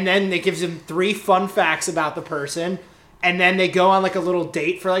 and then it gives them 3 fun facts about the person, and then they go on like a little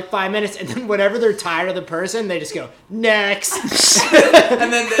date for like 5 minutes, and then whenever they're tired of the person, they just go next,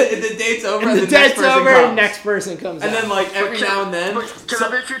 And then the date's over and the next date's person over, comes. and next person comes And out. then like every now and then. Can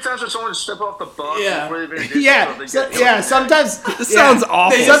there be a few times where someone step off the bus Yeah. before they've introduced yeah, themselves? sometimes This sounds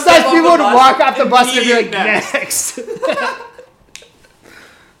awful. They just- Sometimes step people off would the bus, walk off the bus and be like, immediate next.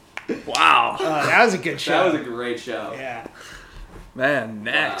 Wow. That was a good show. That was a great show. Yeah. Man,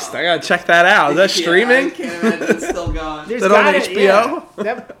 next. Wow. I gotta check that out. Is that Yeah, streaming? I can't imagine it's still going. There's Is that on gotta- HBO? Yeah.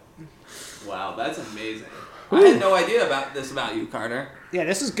 That- Wow, that's amazing. I had no idea about you, Carter. yeah,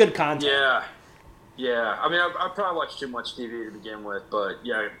 this is good content. Yeah. I mean, I probably watched too much TV to begin with, but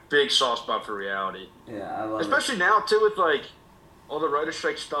yeah, big soft spot for reality. Yeah, I love Especially now too with like all the writer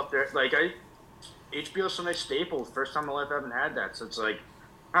strike stuff there. Like HBO's so nice staple. First time in my life I haven't had that, so it's like,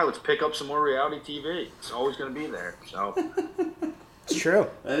 all right, let's pick up some more reality TV. It's always going to be there. So It's true.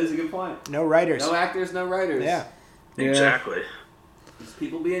 That is a good point. No writers. No actors, no writers. Yeah. Yeah. exactly. Just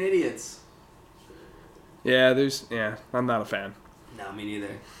people being idiots. Yeah, I'm not a fan. No, me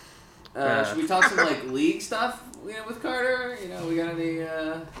neither. Yeah. Should we talk some like league stuff? With Carter. We got any?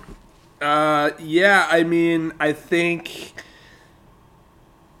 Yeah, I mean, I think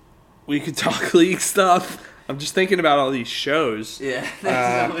we could talk league stuff. I'm just thinking about all these shows. Yeah,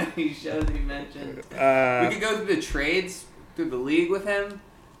 there's so many shows you mentioned. We could go through the trades through the league with him,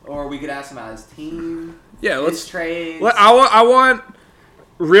 or we could ask him about his team. Yeah, his let's trades. I want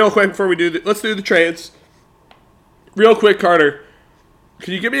real quick before we do let's do the trades. Real quick, Carter.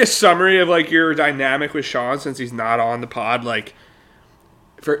 Can you give me a summary of like your dynamic with Sean since he's not on the pod? Like,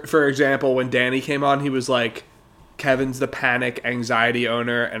 for example, when Danny came on, he was like, "Kevin's the panic anxiety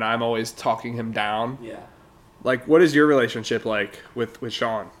owner, and I'm always talking him down." Yeah. Like, what is your relationship like with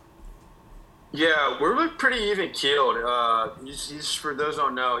Sean? Yeah, we're like pretty even keeled. He's for those who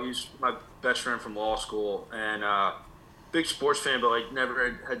don't know, he's my best friend from law school and big sports fan, but like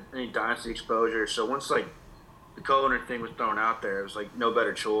never had any dynasty exposure. So once like the co-owner thing was thrown out there, it was like no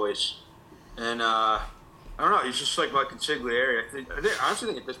better choice. And I don't know, he's just like my consigliere. I honestly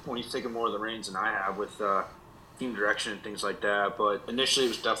think at this point he's taken more of the reins than I have with team direction and things like that. But initially it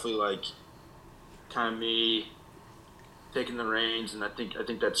was definitely like kind of me taking the reins, and I think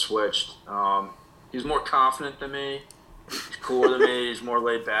that switched. He's more confident than me. He's cooler than me. He's more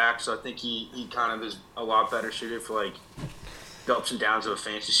laid back. So I think he kind of is a lot better suited for like the ups and downs of a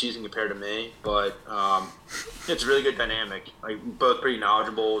fantasy season compared to me. But it's a really good dynamic. Like both pretty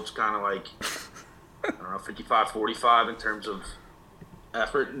knowledgeable. It's kind of like I don't know 55-45 in terms of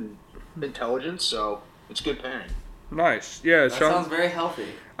effort and intelligence. So it's a good pairing. Nice. Yeah, That Sean. sounds very healthy.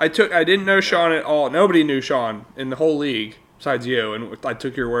 I didn't know Sean at all. Nobody knew Sean in the whole league besides you, and I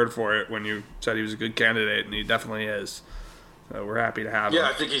took your word for it when you said he was a good candidate, and he definitely is. So we're happy to have him. Yeah,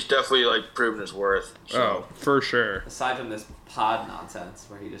 I think he's definitely like proven his worth. So. Oh, for sure. Aside from this pod nonsense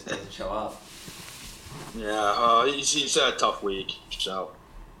where he just doesn't show up. Yeah, he's had a tough week. So.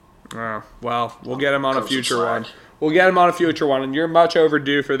 Oh, well, we'll get him on a Comes future some one. slack. We'll get him on a future one, and you're much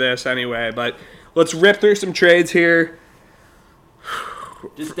overdue for this anyway. But let's rip through some trades here.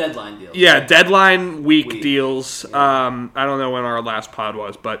 Just deadline deals. Yeah, deadline week Week. deals. Yeah. I don't know when our last pod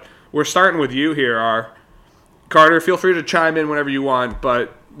was, but we're starting with you here, Carter. Feel free to chime in whenever you want,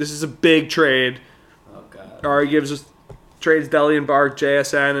 but this is a big trade. Oh god. Ari gives us trades Deli and Bark,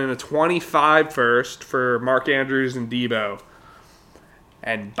 JSN, and a 25 first for Mark Andrews and Debo.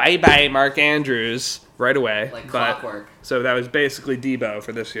 And bye-bye, Mark Andrews, right away. Like But- clockwork. So that was basically Debo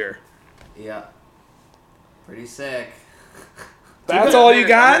for this year. Yeah. Pretty sick. That's all you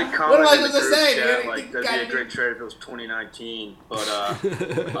got? What am I supposed to say, dude? Like, that'd be a great trade if it was 2019. But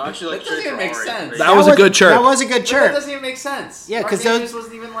actually, That doesn't even make sense. That was a good chirp. That was a good But that chirp. doesn't even make sense. Yeah, 'cause Mark those- Andrews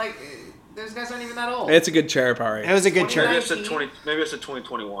wasn't even like. Those guys aren't even that old. It's a good chirp, Ari. It was a good Maybe chirp. it's a 20. Maybe it's a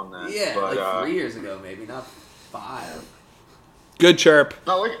 2021 then. Yeah, but, like 3 years ago, maybe not 5. Good chirp.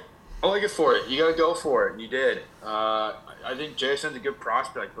 No, I like it for it. You got to go for it, and you did. I think Jason's a good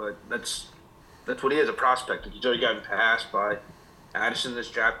prospect, but that's what he is, a prospect. He's already gotten passed by Addison this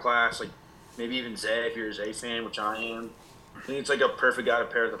draft class, like maybe even Zay if you're a Zay fan, which I am. I think it's like a perfect guy to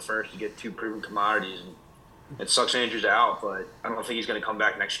pair with the first. You get 2 proven commodities, and it sucks Andrews out, but I don't think he's going to come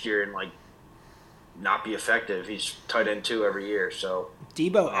back next year and like not be effective. He's tight end 2 every year, so.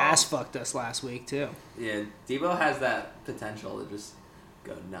 Debo ass fucked us last week too. Yeah, Debo has that potential to just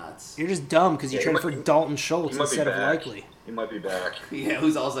go nuts. You're just dumb because you Yeah, traded he for might- Dalton Schultz He might be instead of back. Likely. He might be back. Yeah,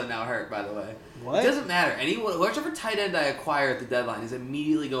 who's also now hurt, by the way. What? It doesn't matter. Whichever tight end I acquire at the deadline is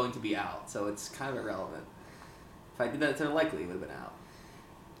immediately going to be out, so it's kind of irrelevant. If I did that to Likely, it would have been out.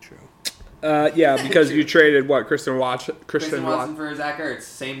 True. Yeah, because you traded what? Christian Kristen Watson. Watson for Zach Ertz,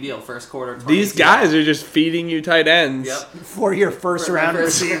 same deal, first quarter. These guys are just feeding you tight ends. Yep. For your first round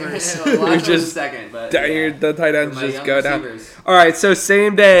receivers. Last just was second, but The tight ends For my just young go down. receivers. All right, so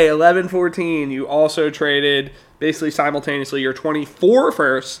same day, 11-14, you also traded basically simultaneously your 24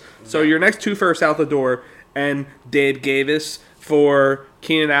 first. So your next 2 firsts out the door, and Dave Gavis for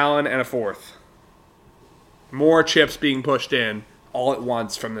Keenan Allen and a 4th. More chips being pushed in all at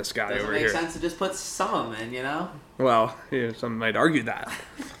once from this guy Doesn't over make here. sense to just put some of them in, you know? Well, yeah, some might argue that.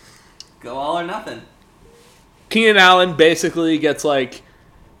 Go all or nothing. Keenan Allen basically gets like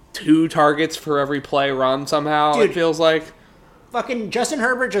 2 targets for every play run somehow, Dude. it feels like. Fucking Justin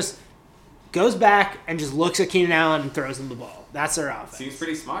Herbert just goes back and just looks at Keenan Allen and throws him the ball. That's their offense. Seems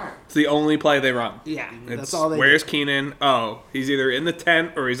pretty smart. It's the only play they run. Yeah, It's, that's all they where's do. Keenan? Oh, he's either in the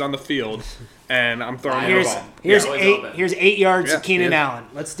tent or he's on the field, and I'm throwing him the Here's ball. Always 8 yards Yeah, to Keenan yeah. Allen.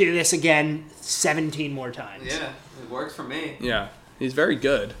 Let's do this again 17 more times. Yeah, it works for me. Yeah, he's very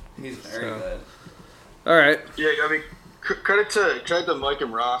good. He's very So. good. All right. Yeah, I mean, credit to Mike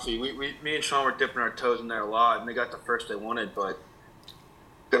and Rafi. Me and Sean were dipping our toes in there a lot, and they got the first they wanted. But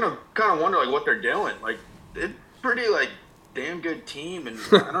kind of wonder like what they're doing. Like, it's pretty like damn good team, and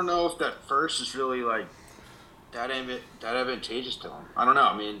I don't know if that first is really like that advantageous to them. I don't know.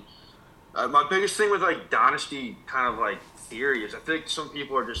 I mean, my biggest thing with like dynasty kind of like theory is I think some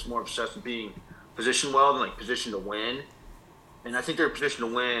people are just more obsessed with being positioned well than like positioned to win. And I think they're positioned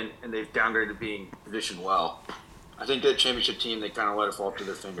to win, and they've downgraded to being positioned well. I think that championship team, they kind of let it fall through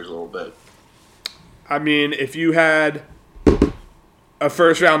their fingers a little bit. I mean, if you had a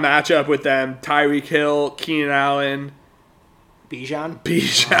first round matchup with them, Tyreek Hill, Keenan Allen, Bijan?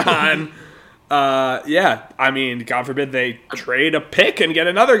 Bijan. Yeah, I mean, God forbid they trade a pick and get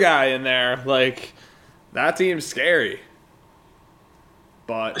another guy in there. Like, that seems scary.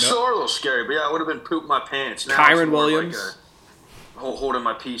 But It's still a little scary, but yeah, it would have been poop my pants. Now Kyron it's more Williams. like a holding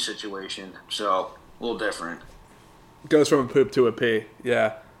my pee situation, so a little different. goes from a poop to a pee.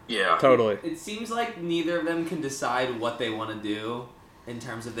 Yeah, Yeah. totally. It seems like neither of them can decide what they want to do in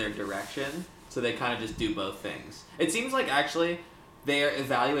terms of their direction, so they kind of just do both things. It seems like actually they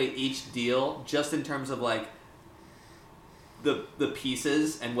evaluate each deal just in terms of like the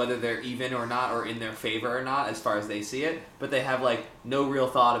pieces and whether they're even or not or in their favor or not as far as they see it, but they have like no real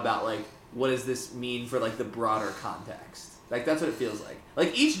thought about like what does this mean for like the broader context. Like that's what it feels like.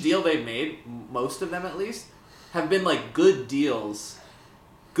 Like each deal they've made, most of them at least, have been like good deals,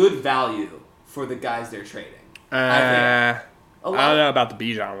 good value for the guys they're trading. I A don't lot. know about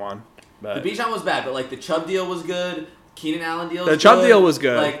the Bijan one, but The Bijan was bad, but like the Chubb deal was good. Keenan Allen deal. The was Chubb good. deal was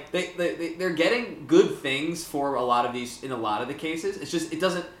good. Like they're getting good things for a lot of these in a lot of the cases. It's just it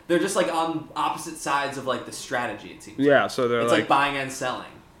doesn't. They're just like on opposite sides of like the strategy. It seems. yeah, so they're It's like buying and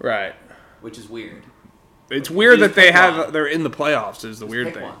selling, right. which is weird. It's weird Just that they pick have one. they're in the playoffs is the weird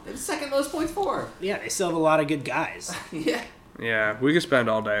Pick thing. one. It's the second most points for. Yeah, they still have a lot of good guys. Yeah, Yeah, we could spend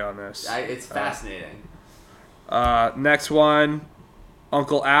all day on this. it's fascinating. Next one,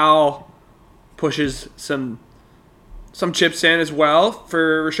 Uncle Al pushes some chips in as well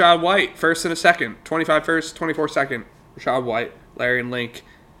for Rashad White. First and a second. 25 first, 24 second. Rashad White, Larry and Link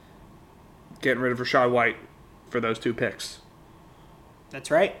getting rid of Rashad White for those 2 picks.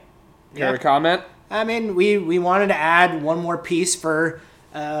 That's right. Care to comment? I mean, we wanted to add one more piece for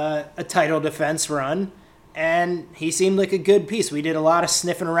a title defense run, and he seemed like a good piece. We did a lot of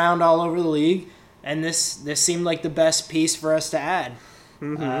sniffing around all over the league, and this seemed like the best piece for us to add.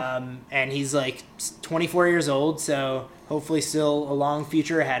 And he's like 24 years old, so hopefully still a long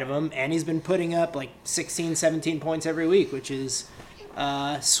future ahead of him. And he's been putting up like 16, 17 points every week, which is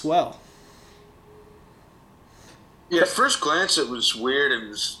swell. Yeah, at first glance it was weird. It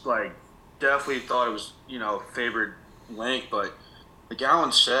was like definitely thought it was favored link, but like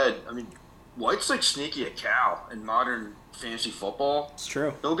Alan said, I mean, White's like sneaky a cow in modern fantasy football. It's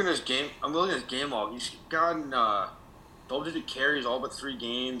true. Looking at his game, I'm looking at his game log. He's gotten double-digit carries all but 3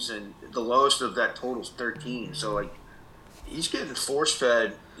 games, and the lowest of that total is 13. So like, he's getting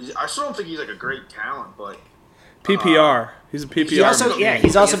force-fed. I still don't think he's like a great talent, but PPR. He's a PPR.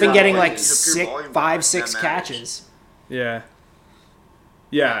 He's also been getting like He's a pure volume 5-6 that matters. catches. Yeah.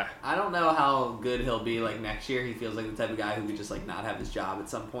 Yeah. I don't know how good he'll be like next year. He feels like the type of guy who could just like not have his job at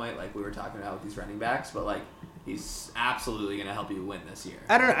some point, like we were talking about with these running backs. But like, he's absolutely going to help you win this year.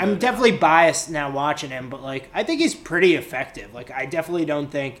 I don't know. I'm definitely biased now watching him, but like I think he's pretty effective. Like I definitely don't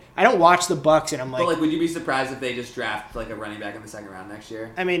think I don't watch the Bucks and I'm like, But like, would you be surprised if they just draft like a running back in the second round next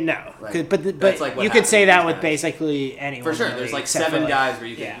year? I mean, no. Like, but that's like what you could say happens that with with these guys. basically anyone. For sure, in the there's league, like except 7 for, guys where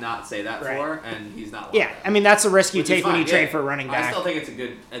you yeah. can not say that Right. for, and he's not one Yeah, of them. I mean that's the risk you Which is take when fine, you trade yeah. for a running I back. still think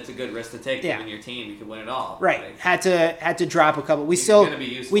it's a good risk to take. Yeah. Given your team, you can win it all. Right. Like, Had to drop a couple. He's gonna be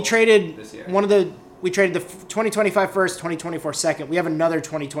useful We traded this year. we traded the 2025 first, 2024 second. We have another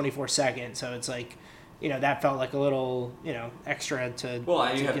 2024 second, so it's like, that felt like a little, extra to. well,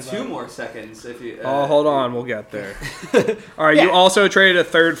 and you to have give 2 up. more seconds if you. Oh, hold on. We'll get there. All right. Yeah. You also traded a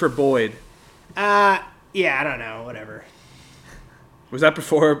third for Boyd. Yeah, I don't know, whatever. Was that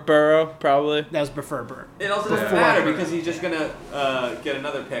before Burrow? Probably. That was before Burr. It also doesn't Before. matter because he's just gonna get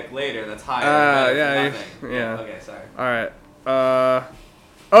another pick later that's higher. yeah, Nothing. yeah. Okay, sorry. All right.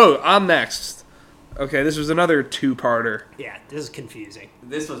 I'm next. Okay, this was another 2-parter. Yeah, this is confusing.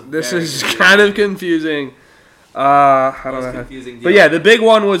 This was. This very is confusing. kind of confusing. I don't Most know. confusing But deal. yeah, the big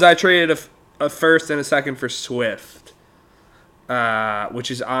one was I traded a first and a second for Swift,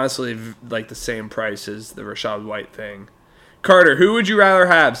 which is honestly like the same price as the Rashad White thing. Carter, who would you rather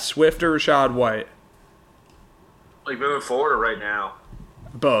have, Swift or Rashad White? like moving forward or right now.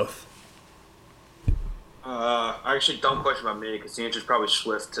 Both. Actually, dumb question about me because the answer is probably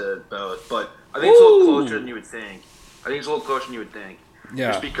Swift to both, but I think it's a little closer than you would think.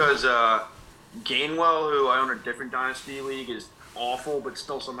 Yeah. Just because Gainwell, who I own a different dynasty league, is awful, but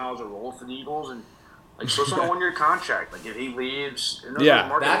still somehow has a role for the Eagles, and like Swift's on a 1-year contract. Like if he leaves, who knows Yeah. what the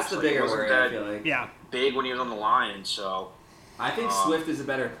market That's looks the like. It bigger wasn't worry. I that feel like. Yeah. big when he was on the Lions, so I think Swift is a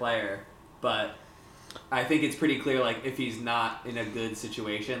better player, but I think it's pretty clear, like, if he's not in a good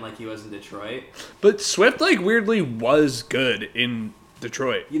situation, like he was in Detroit, But Swift, like, weirdly was good in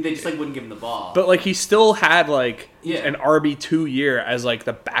Detroit. they just, like, wouldn't give him the ball. But, like, he still had, like, Yeah. an RB2 year as, like,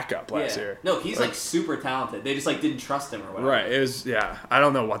 the backup last yeah. year. No, he's, like, super talented. They just, like, didn't trust him or whatever. Right. It was, yeah. I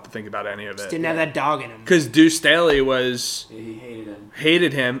don't know what to think about any of it. Didn't have that dog in him. Because Deuce Staley He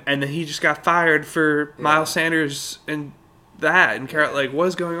hated him, and then he just got fired for Miles Sanders and that. And Carrot, like, what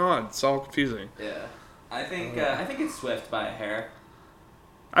is going on? It's all confusing. Yeah. I think it's Swift by a hair.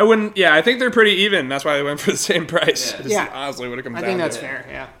 I wouldn't, yeah, I think they're pretty even. That's why they went for the same price. Yeah. It's Yeah. honestly what it comes I down think to. that's fair.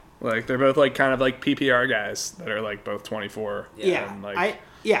 Yeah. Like, they're both, like, kind of like PPR guys that are, like, both 24. Yeah. And, like,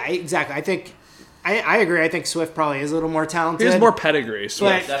 Exactly. I think I agree. I think Swift probably is a little more talented. he has more pedigree.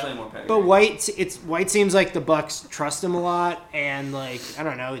 Swift. But- Definitely more pedigree. But White seems like the Bucks trust him a lot, and like I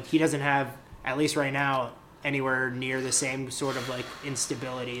don't know, he doesn't have, at least right now, anywhere near the same sort of like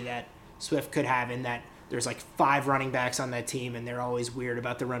instability that Swift could have. In that there's like 5 running backs on that team, and they're always weird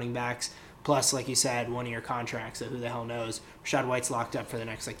about the running backs. Plus, like you said, 1-year contracts. So who the hell knows? Rashad White's locked up for the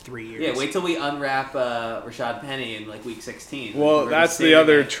next like 3 years. Yeah, wait till we unwrap Rashad Penny in like week 16. Well, We're that's just the saving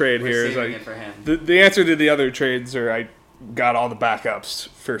other it. trade We're here. Is saving like, it for him. the answer to the other trades are I got all the backups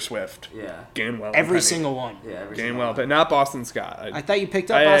for Swift. Yeah. Gainwell. and Every Penny. single one. Yeah. Every single Gainwell, one. but not Boston Scott. I thought you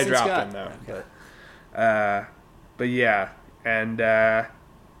picked up I Boston dropped Scott. him though. Okay. But yeah, and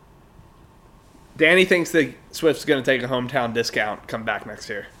Danny thinks that Swift's going to take a hometown discount, come back next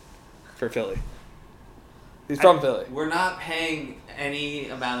year for Philly. He's from Philly. We're not paying any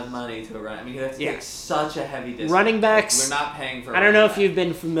amount of money to a run. I mean, you have to Yeah. take such a heavy discount. Running backs- We're not paying for. I don't know if running you've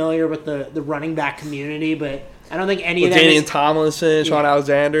been familiar with the running back community, but I don't think any With of them. Daniel Tomlinson, Sean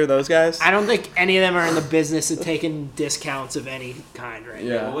Alexander, those guys. I don't think any of them are in the business of taking discounts of any kind right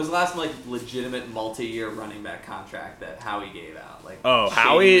Yeah. back. What was the last like legitimate multi-year running back contract that Howie gave out? Like Shady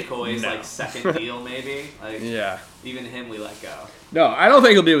Howie? McCoy's No. like second deal maybe. Like Yeah. even him we let go. No, I don't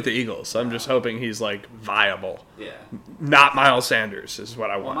think he'll be with the Eagles. I'm just hoping he's like viable. Yeah. Not Miles Sanders is what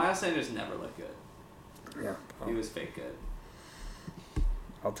I Well, want. Miles Sanders never looked good. Yeah. He was fake good.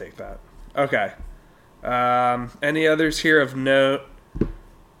 I'll take that. Okay. Any others here of note?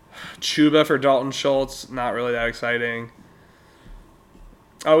 Chuba for Dalton Schultz, not really that exciting.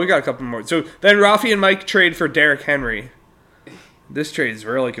 Oh, we got a couple more. So then Rafi and Mike trade for Derrick Henry. This trade is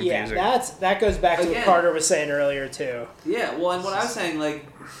really Yeah, confusing. that goes back to what Again. Carter was saying earlier too. Yeah, well, and what I was saying, like,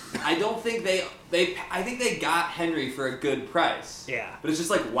 I don't think I think they got Henry for a good price. Yeah. But it's just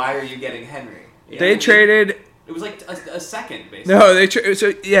like, why are you getting Henry? You know They what I mean? traded. It was like a second, basically. No, they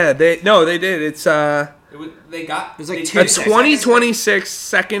did. It's They got. It was like they two a traded seconds. 2026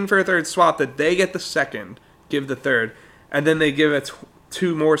 second for a third swap that they get the second, give the third, and then they give it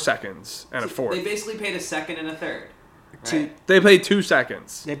 2 more seconds and a fourth. They basically paid a second and a third. Two- Right? They paid 2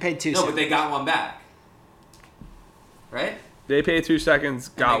 seconds. They paid 2 No, but seconds. they got one back. Right? They paid 2 seconds,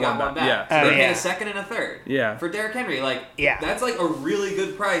 And got they got one back. Yeah. So they yeah. paid a second and a third. Yeah. For Derrick Henry, like, Yeah. that's like a really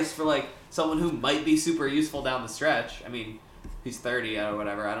good price for like someone who might be super useful down the stretch. I mean, he's 30 or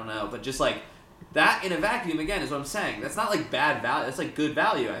whatever, I don't know, but just like that in a vacuum again is what I'm saying. That's not like bad value. That's like good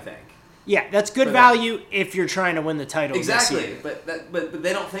value, I think. Yeah, that's good But, value if you're trying to win the title this Exactly, year. but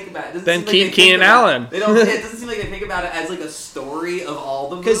they don't think about it. It doesn't Then seem like keep they think Keenan about- Allen. They don't. It doesn't seem like they think about it as like a story of all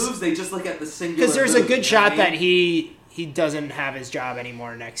the 'Cause- moves. They just look at the singular. Because there's a move, good you know shot what I that mean? he doesn't have his job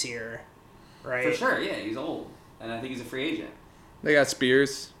anymore next year, right? For sure, yeah, he's old, and I think he's a free agent. They got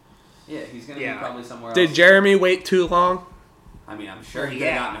Spears. Yeah, he's gonna Yeah. be probably somewhere Did else. Jeremy wait too long? I mean, I'm sure he could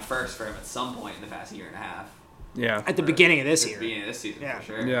have gotten a first for him at some point in the past year and a half. Yeah. At the beginning of this At the year. beginning of this season, Yeah. for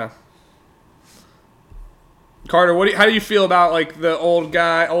sure. Yeah. Carter, how do you feel about like the old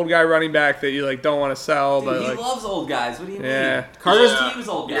guy running back that you like don't want to sell, Dude, but he like loves old guys. What do you mean? Yeah. Carter's- His team is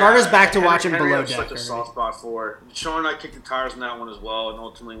old guys. Carter's back to watching Henry Below has Deck such a soft spot for. Sean and I kicked the tires on that one as well, and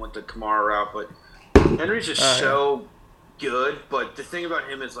ultimately went the Kamara route. But Henry's just so good. But the thing about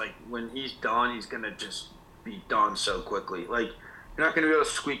him is like when he's done, he's gonna just be done so quickly. Like you're not gonna be able to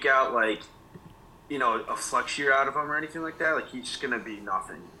squeak out like a flex year out of him or anything like that. Like he's just gonna be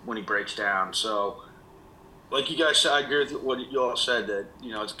nothing when he breaks down. So. Like you guys said, I agree with what you all said that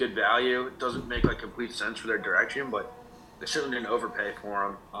it's good value. It doesn't make like complete sense for their direction, but they certainly didn't overpay for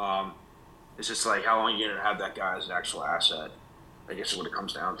him. It's just like how long are you gonna have that guy as an actual asset? I guess is what it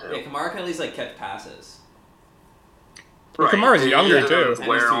comes down to. Yeah, Kamara can at least like catch passes. Well, Kamara's younger, He doesn't have too. the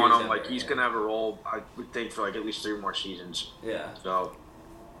Wear And he's 2 on years him, like younger, he's yeah. gonna have a role. I would think for like at least 3 more seasons. Yeah. So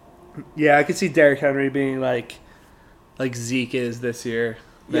yeah, I could see Derrick Henry being like Zeke is this year.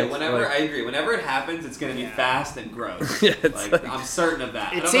 Yeah, Like, whenever like- I agree. Whenever it happens, it's going to be fast and gross. Yeah, it's like, like- I'm certain of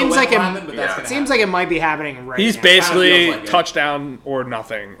that. I It don't seems know when like it'll it- happen, but that's yeah. gonna It seems happen. like it might be happening right he's now. basically feels like it. touchdown or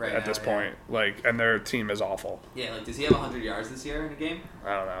nothing Right at now, this yeah. point. Like, and their team is awful. Yeah, like does he have 100 yards this year in a game?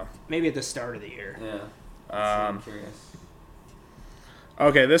 I don't know. Maybe at the start of the year. Yeah. I'm curious.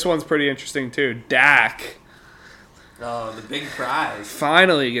 Okay, this one's pretty interesting too. Dak Oh, the big prize.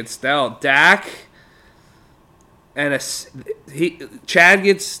 finally gets dealt. Dak and Chad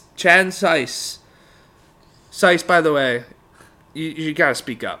and Sice. Sice, by the way, you gotta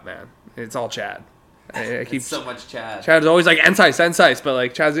speak up, man. It's all Chad. I keep It's so much Chad. Chad's always like and Sice, but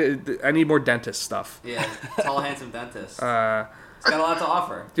like Chad's. I need more dentist stuff. Yeah, tall, handsome dentist. He's Uh, got a lot to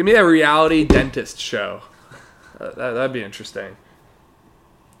offer. give me a reality dentist show. That'd be interesting.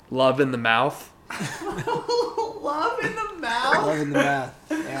 Love in the mouth. Love in the mouth. Love in the math.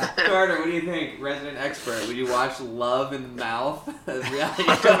 Yeah. Carter, what do you think? Resident expert. Would you watch Love in the Mouth? Reality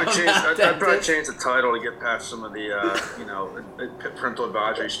I'd show probably about dentists? change the title to get past some of the parental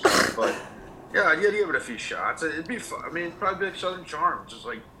advisory stuff. But yeah, I'd give it a few shots. It'd be fun. I mean, it'd probably be like Southern Charm, just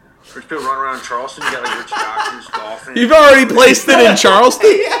like rich people run around Charleston. You got like rich doctors golfing. You've already placed it in Charleston.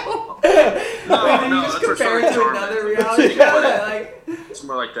 No, Wait, did you no, just that's where compare it to Southern Charm another is. reality show? Like, It's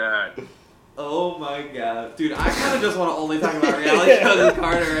more like that. oh my god, dude! I kind of just want to only talk about reality shows with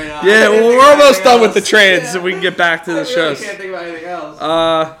Carter right now. I Yeah, can't well, think we're of almost anything done with the else. trades, Yeah. so we can get back to I the really shows. can't think about anything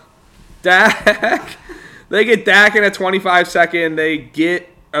else. Dak. They get Dak in a 25-second. They get.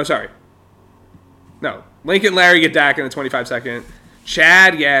 Oh, sorry. No. Lincoln and Larry get Dak in a 25-second.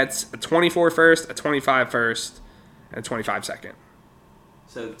 Chad gets a 24 first, a 25 first, and a 25-second.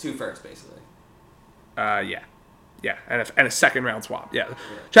 So 2 firsts, basically. Yeah. Yeah, and a second round swap. Yeah.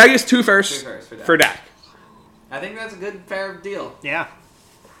 Chad gets 2 firsts 2 firsts for Dak. for Dak. I think that's a good, fair deal. Yeah.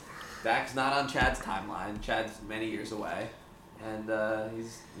 Dak's not on Chad's timeline. Chad's many years away, and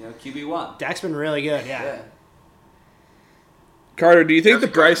he's QB1. Dak's been really good. Yeah. Yeah. Carter, do you think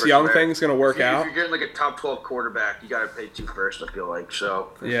That's the Bryce a Young controversial thing's going to work If out? you're getting like a top 12 quarterback, you got to pay 2 first. I feel like so.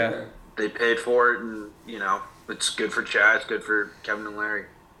 For Yeah. Sure. They paid for it, and it's good for Chad. It's good for Kevin and Larry.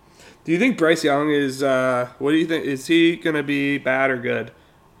 Do you think Bryce Young is, what do you think? Is he going to be bad or good?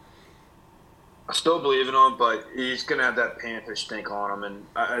 I still believe in him, but he's gonna have that Panther stink on him. And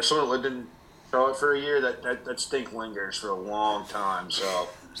as someone that lived in Charlotte for a year, that stink lingers for a long time. So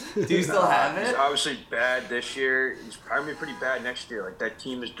Do you still have he's it? obviously bad this year. He's probably pretty bad next year. Like that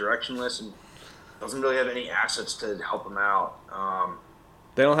team is directionless, and doesn't really have any assets to help him out.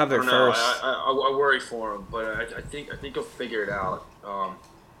 They don't have their I don't know. first. I worry for him, but I think he'll figure it out.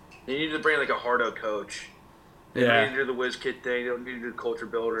 They need to bring like a hardo coach. They don't need to do the whiz kid thing. They don't need to do the culture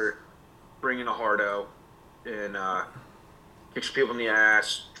builder. Bring in a hardo and kick some people in the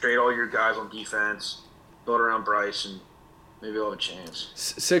ass. Trade all your guys on defense. Build around Bryce, and maybe they'll have a chance.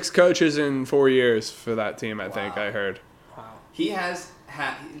 6 coaches in 4 years for that team. I think I heard. He has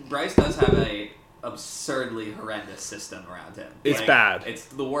Bryce does have a absurdly horrendous system around him. It's bad. It's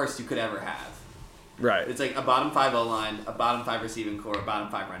the worst you could ever have. Right. It's like a bottom 5 O-line, a bottom 5 receiving core, a bottom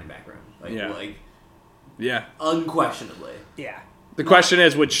 5 running back room. Yeah. Unquestionably. Yeah. The question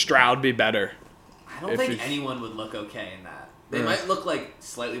is, would Stroud be better? I don't think anyone would look okay in that. They might look like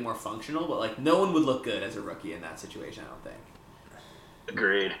slightly more functional, but like no one would look good as a rookie in that situation, I don't think.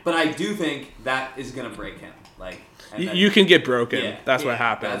 Agreed. But I do think that is going to break him. Like You can get broken. Yeah, That's what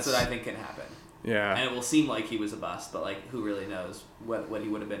happens. That's what I think can happen. Yeah. And it will seem like he was a bust, but like who really knows what he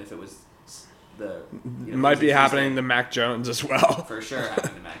would have been if it was the. It might be happening to Mac Jones as well. For sure,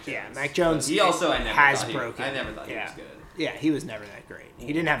 happening to Mac Jones. Yeah, Mac Jones. He also I never has thought broken. I never thought he was good. Yeah, he was never that great. He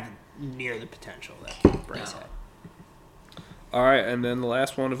didn't have near the potential that Bryce had. All right, and then the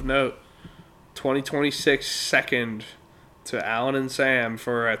last one of note, 2026 second to Alan and Sam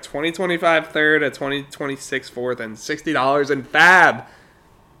for a 2025 third, a 2026 fourth, and $60 in Fab.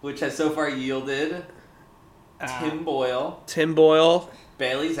 Which has so far yielded Tim Boyle,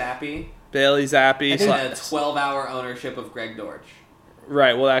 Bailey Zappi, Zappi. and a 12-hour ownership of Greg Dortch.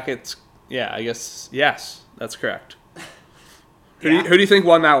 Right, well, that gets, I guess, yes, that's correct. Who do you think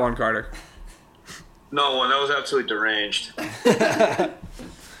won that one, Carter? No one. That was absolutely deranged.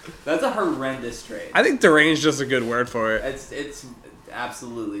 That's a horrendous trade. I think deranged is a good word for it. It's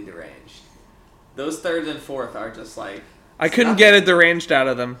absolutely deranged. Those third and fourth are just like... I couldn't get it deranged out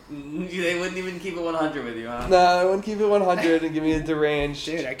of them. They wouldn't even keep it 100 with you, huh? No, I wouldn't keep it 100 and give me a deranged.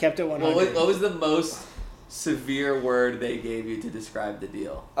 Dude, I kept it 100. What was the most severe word they gave you to describe the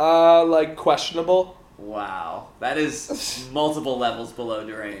deal? Like questionable. Wow. That is multiple levels below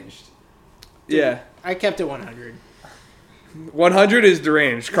deranged. Dude, Yeah. I kept it 100. 100 is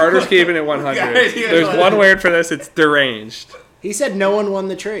deranged. Carter's keeping it 100. There's one word for this. It's deranged. He said no one won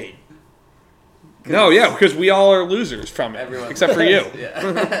the trade. No, yeah, because we all are losers from it, Everyone except for you. Yeah.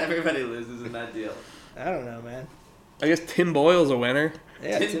 Everybody loses in that deal. I don't know, man. I guess Tim Boyle's a winner.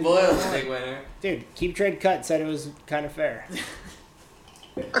 Yeah, Tim Boyle's a big winner. Dude, Keep Trade Cut said it was kind of fair.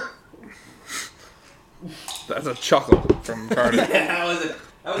 That's a chuckle from Carter. That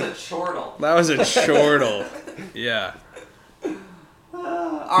was a chortle. That was a chortle. Yeah. All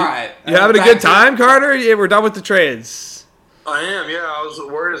right. You having a good time, Carter? Yeah, we're done with the trades. I am, yeah. I was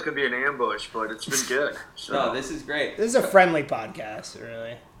worried it was going to be an ambush, but it's been good. So. No, this is great. This is a friendly podcast,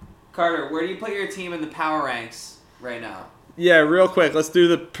 really. Carter, where do you put your team in the power ranks right now? Yeah, real quick. Let's do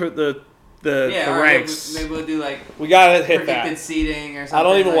the ranks. Maybe we'll do like We gotta hit predicted that. seating or something. I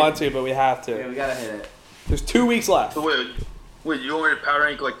don't even like, want to, but we have to. Yeah, we gotta hit it. There's 2 weeks left. So wait, you want me to power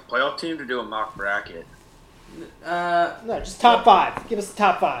rank like the playoff team to do a mock bracket? No, just top 5. Give us the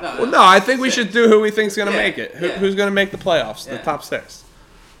top 5. Well, no, I think we should do who we think's gonna make it. Yeah. Who's gonna make the playoffs? The Yeah. top 6.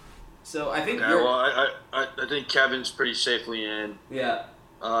 So I think Yeah, well, I think Kevin's pretty safely in. yeah.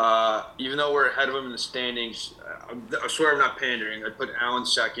 Even though we're ahead of him in the standings, I swear I'm not pandering. I'd put Allen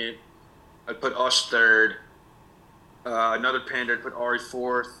second. I'd put us third. Another pander, I'd put Ari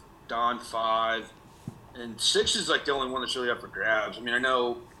fourth. Don 5. And 6 is like the only one that's really up for grabs. I mean, I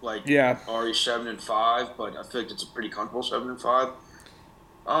know like Ari's 7 and 5, but I feel like it's a pretty comfortable 7 and 5.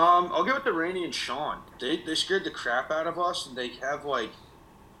 I'll give it to Randy and Sean. They scared the crap out of us, and they have like,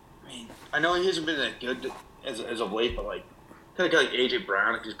 I mean, I know he hasn't been that good as of late, but like, kind of got like AJ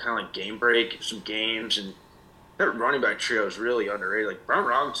Brown, who's kind of like game break some games, and that running back trio is really underrated. Like Brown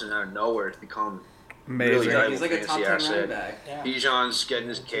Robinson out of nowhere has become Amazing. really valuable He's like a top 10 fantasy running asset. back. Yeah. Bijan's getting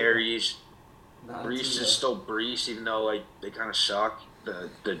his carries. Not Brees too is still Brees, even though like they kind of suck.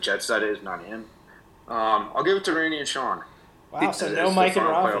 The Jets, that is, not him. I'll give it to Randy and Sean. Wow, so It's no the Mike and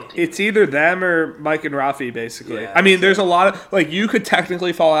final Rafi. playoff team. It's either them or Mike and Rafi, basically. Yeah, I mean, so- there's a lot of like you could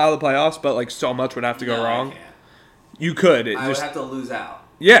technically fall out of the playoffs, but like so much would have to go No, wrong. I can't. You could. It I just would have to lose out.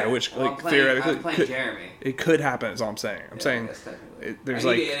 yeah, which Well, like theoretically I'm playing could, Jeremy. it could happen. Is all I'm saying. I'm Yeah, saying I guess technically. there's I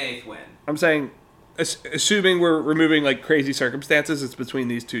like need an 8th win. I'm saying, assuming we're removing like crazy circumstances, it's between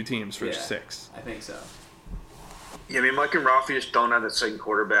these two teams for Yeah. 6. I think so. Yeah, I mean, Mike and Rafi just don't have that second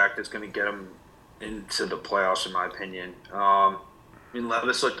quarterback that's going to get them into the playoffs, in my opinion. I mean,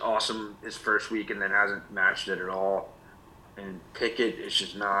 Levis looked awesome his first week and then hasn't matched it at all. And Pickett is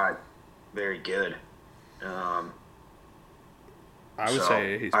just not very good. I would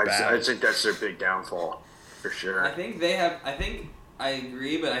say he's I bad. think that's their big downfall, for sure. I think they have. I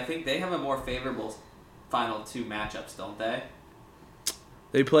agree, but I think they have a more favorable final two matchups, don't they?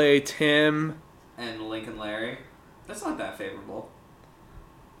 They play Tim. And Lincoln Larry. That's not that favorable.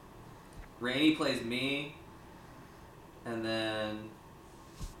 Rainey plays me, and then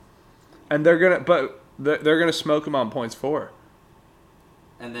And they're gonna smoke him on points 4.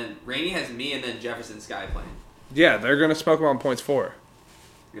 Rainey has me, and then Jefferson Sky playing Yeah, they're gonna smoke him on points 4.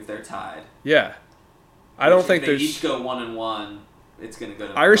 if they're tied. Yeah, I don't think if they there's. each go 1-1. It's gonna go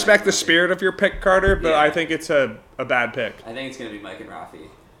to. I respect Mike the and Rafi. spirit of your pick, Carter, but Yeah. I think it's a bad pick. I think it's gonna be Mike and Rafi,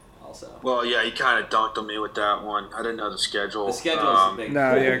 also. Well, yeah, he kind of dunked on me with that one. I didn't know the schedule. The schedule is a big.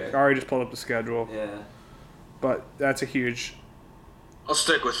 No, yeah, factor. I already just pulled up the schedule, Yeah. but that's a huge. I'll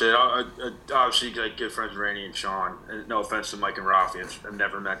stick with it. I obviously, like, good friends with Rainey and Sean. And no offense to Mike and Rafi, I've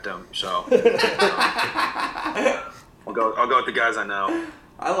never met them, so I'll go with the guys I know.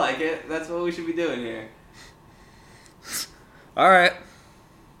 I like it. That's what we should be doing here. All right,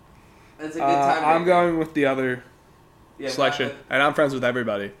 That's a good time. I'm going with the other selection, But, and I'm friends with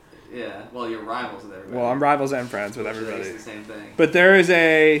everybody. yeah. Well, you're rivals with everybody. Well, I'm rivals and friends with Which is everybody. the same thing. But there is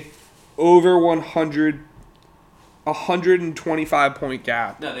a over 125 point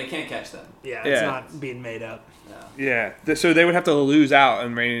gap. No, they can't catch them. Yeah, it's Yeah. not being made up. No. Yeah, so they would have to lose out,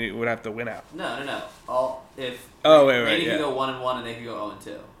 and Rainey would have to win out. No. If Oh, wait, Rainey yeah. can go 1-1 and they can go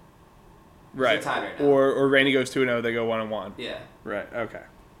 0-2. Right. tied right now. Or Rainey goes 2-0, they go 1-1. Yeah. Right. Okay.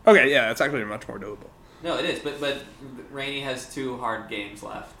 Okay. Yeah, that's actually much more doable. No, it is. But Rainey has 2 hard games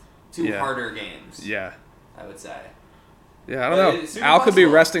left. 2 Yeah. harder games. Yeah. I would say. Yeah, I don't But know. it's super Al could be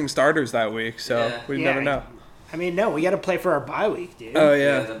possible. resting starters that week, so Yeah. we Yeah, never know. I mean, no, we got to play for our bye week, dude. Oh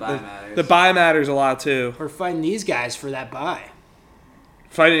yeah, the bye matters. The bye matters a lot too. We're fighting these guys for that bye.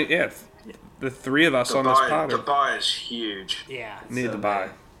 Fighting, yeah, the 3 of us The on this buy, pod the buy is huge. Yeah. need So the bye.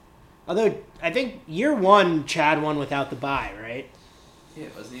 bad. Although I think year 1, Chad won without the bye, right? Yeah,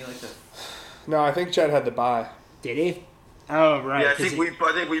 wasn't he like the... No, I think Chad had the bye. Did he? Oh, right. Yeah, I 'cause think we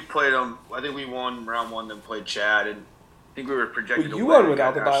played them. I think we won round 1, then played Chad, and I think we were projected Well, to you win. won and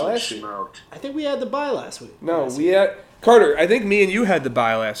without got the bye absolutely last year. smoked. I think we had the bye last week. No, Last we week. had Carter. I think me and you had the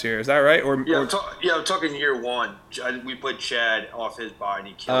bye last year. Is that right? Or Yeah, I'm talking year 1. We played Chad off his bye, and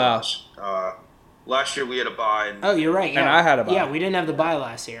he killed us. Last year we had a bye. And Oh, you're right. Yeah. And I had a bye. Yeah, we didn't have the bye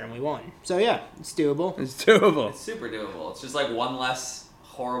last year, and we won. So yeah, it's doable. it's doable. It's super doable. It's just like one less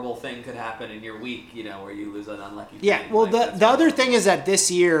horrible thing could happen in your week, where you lose an unlucky Yeah. game. Well, Like, the that's the what- other thing is that this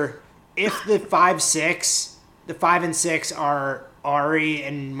year, if the 5 and 6 are Ari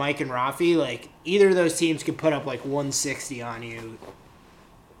and Mike and Rafi, like either of those teams could put up like 160 on you,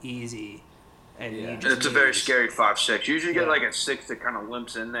 easy. And Yeah. you just it's a very lose. scary 5-6. Usually you get Yeah. like a 6 that kind of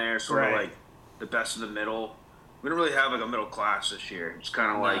limps in there, sort Right. of like the best of the middle. We don't really have like a middle class this year. It's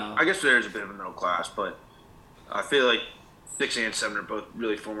kind of No. like, I guess there's a bit of a middle class, but I feel like 6 and 7 are both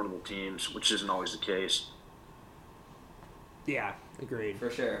really formidable teams, which isn't always the case. Yeah, agreed. For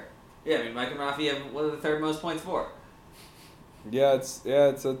sure. Yeah, I mean, Mike and Rafi have one of the third most points for. Yeah, it's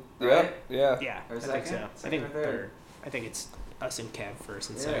a Right? yeah. Yeah, Or I think second? so. I Second think or third? third. I think it's us and Kev first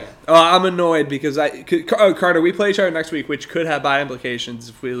and Yeah. second. Oh, I'm annoyed because Carter, we play each other next week, which could have bye implications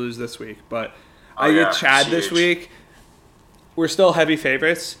if we lose this week. But I yeah, get Chad it's this huge. week. We're still heavy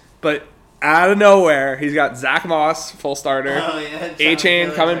favorites, but out of nowhere, he's got Zach Moss, full starter. Oh, yeah.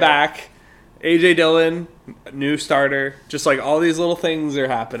 A-Chain coming back. AJ Dillon, new starter. Just like all these little things are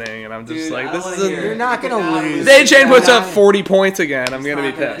happening, and I'm just Dude, like, I this don't is wanna a. hear You're it. not gonna You're lose. A-Chain puts You're up not- 40 points again. I'm gonna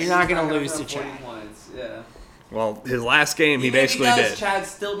be pissed. You're not gonna put lose to up 40 Chad. points. Yeah. Well, his last game, he Even if basically does, did. Chad's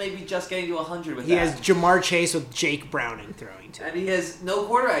still maybe just getting to 100 with He that. has Jamar Chase with Jake Browning throwing to And him. he has no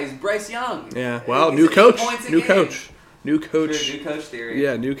quarterback. He's Bryce Young. Yeah. Well, He's new at 8 coach. points a New game. coach. New coach. Sure, new coach theory.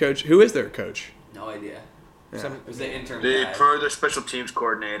 Yeah, new coach. Who is their coach? No idea. Yeah. It was the intern They guy. prefer their special teams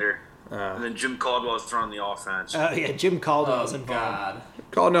coordinator, and then Jim Caldwell is throwing the offense. Oh yeah, Jim Caldwell's Oh, involved.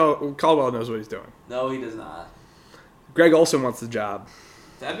 God. Caldwell knows what he's doing. No, he does not. Greg Olson wants the job.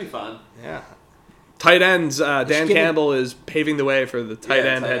 That'd be fun. Yeah. Tight ends. Dan give it- Campbell is paving the way for the tight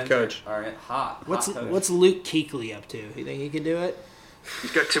end head ends coach. All right, hot. What's hot coach. what's Luke Kuechly up to? You think he can do it?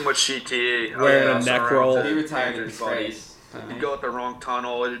 He's got too much CTE. Wearing a also neck around roll. the He retired in Andrews buddy. disgrace. He'd go up the wrong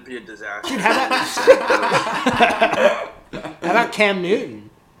tunnel. It'd be a disaster. Dude, how about Cam Newton?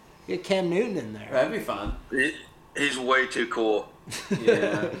 Get Cam Newton in there. That'd be fun. He's way too cool.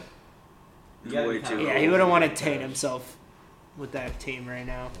 Yeah. He's way too cool. Yeah, he wouldn't want to taint himself with that team right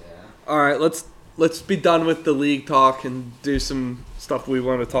now. All right, let's be done with the league talk and do some stuff we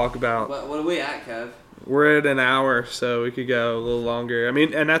want to talk about. What are we at, Kev? We're at an hour, so we could go a little longer. I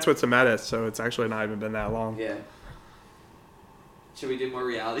mean, and that's what's a meta, so it's actually not even been that long. Yeah. Should we do more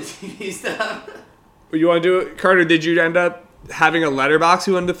reality TV stuff? You want to do it? Carter, did you end up having a letterbox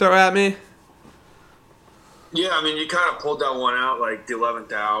you wanted to throw at me? Yeah, I mean, you kind of pulled that one out like the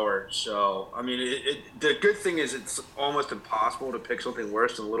 11th hour. So, I mean, the good thing is it's almost impossible to pick something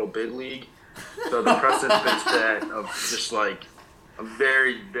worse than Little Big League. So the precedent's been set of just like a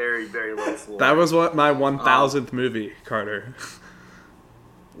very, very, very low floor. That was what my 1,000th movie, Carter.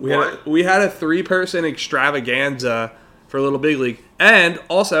 We What? had a 3-person extravaganza for Little Big League. And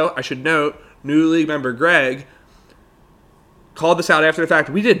also, I should note, new league member Greg called this out after the fact.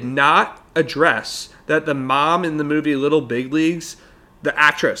 We did not address that the mom in the movie Little Big Leagues, the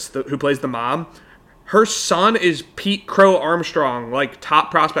actress who plays the mom, her son is Pete Crow Armstrong, like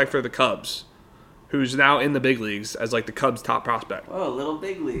top prospect for the Cubs, who's now in the big leagues as like the Cubs' top prospect. Oh, Little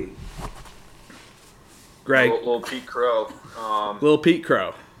Big League. Greg, Little Pete Crow. Little Pete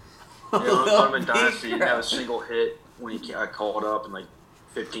Crow. I'm in Pete Dynasty. He didn't have a Crow. single hit when he got called up in like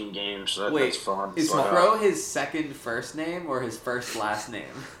 15 games. So Wait, that's fun. is But, Crow his second first name or his first last name?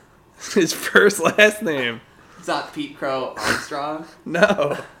 His first last name. It's not Pete Crow Armstrong.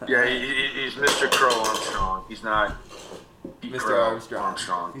 No. Yeah, he's Mr. Crow Armstrong. He's not Pete Mr. Crow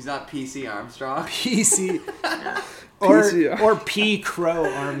Armstrong. He's not PC Armstrong. PC Yeah. or P Crow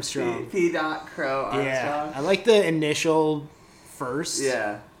Armstrong. P. Dot Crow Armstrong. Yeah, I like the initial first.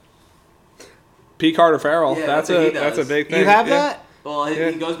 Yeah. P. Carter Farrell. Yeah, that's that's what he a does. big thing. You have Yeah. that? Well, he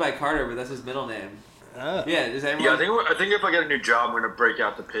Yeah. goes by Carter, but that's his middle name. Oh. Yeah, does Yeah, everyone? I think if I get a new job, I'm gonna break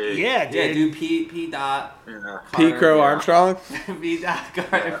out the pig. Yeah, dude. Yeah, do P. Dot Yeah. P. Carter Crow Farrell. Armstrong. P. Dot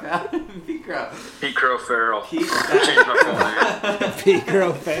Carter Farrell. P. Crow. Pete Crow Farrell. Pete. Change my full name. P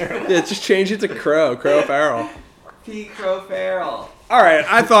Crow Farrell. Yeah, just change it to Crow Farrell. P. Crow Farrell. All right,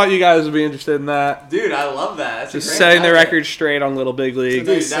 I thought you guys would be interested in that. Dude, I love that. That's a Just great setting the idea. record straight on Little Big League.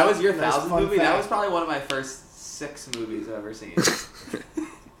 Dude, Nice that was your nice 1,000th fun movie. That fact. was probably one of my first 6 movies I've ever seen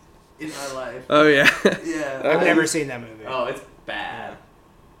in my life. Oh yeah. Yeah. I've never seen that movie. Oh, it's bad.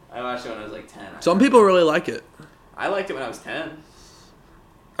 I watched it when I was like 10. Some people really like it. I liked it when I was 10.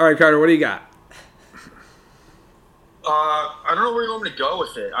 All right, Carter, what do you got? I don't know where you want me to go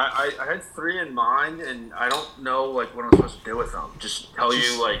with it. I had 3 in mind, and I don't know like what I'm supposed to do with them. Just tell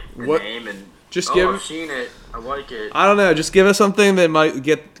you like the what- name and just oh, give- I've seen it. I like it. I don't know. Just give us something that might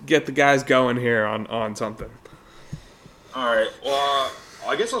get the guys going here on something. All right. Well,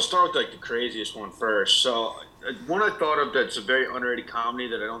 I guess I'll start with like the craziest one first. So, one I thought of that's a very underrated comedy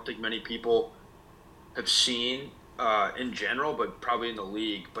that I don't think many people have seen in general, but probably in the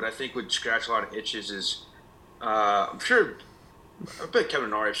league. But I think would scratch a lot of itches is I'm sure. I bet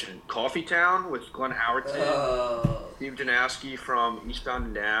Kevin Nares should. Coffee Town with Glenn Howerton, Oh. Steve Janowski from Eastbound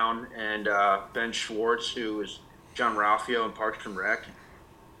and Down, and Ben Schwartz, who is John Ralphio in Parks and Rec.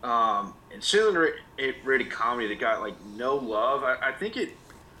 And similar rated comedy that got like no love. I think it.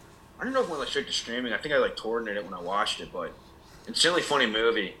 I don't know if it went like straight to streaming. I think I like torrented it when I watched it, but it's a really funny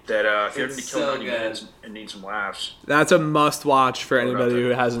movie that if you're going to It's kill so 90 good. minutes and need some laughs. That's a must watch for What about anybody that?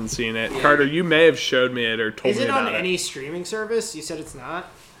 who hasn't seen it. Yeah. Carter, you may have showed me it or told Is me it about on it. any streaming service? You said it's not.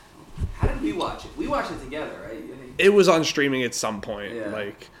 How did we watch it? We watched it together, right? I think- It was on streaming at some point. Yeah.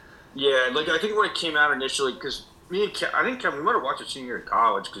 Like, Yeah, like I think when it came out initially, because me and I think Kevin, we might have watched it senior year of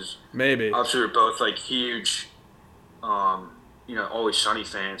college, because maybe. obviously we're both like huge, Always Sunny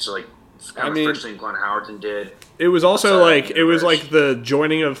fans. So like, it's kind I of mean- the first thing Glenn Howerton did. It was also Outside like of it was universe. like the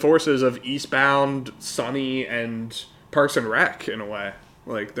joining of forces of Eastbound, Sunny, and Parks and Rec in a way.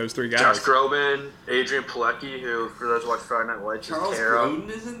 Like those 3 guys. Josh Groban, Adrian Pilecki, who for those who watch Friday Night Lights, is Charles Tara. Grodin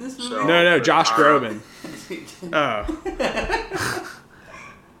is in this movie? So- No, Josh Uh, Groban. Oh.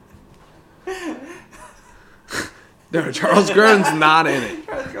 No, Charles Grodin's not in it.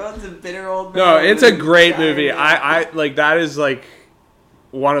 Charles Grodin's a bitter old No, man it's a with great shiny movie. eyes. I like that is like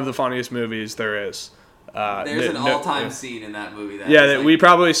one of the funniest movies there is. There's an no- all-time scene in that movie. That Yeah, is, that like, we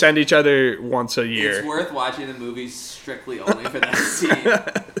probably send each other once a It's year. worth watching the movie strictly only for that scene.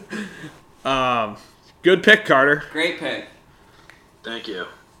 Good pick, Carter. Great pick. Thank you.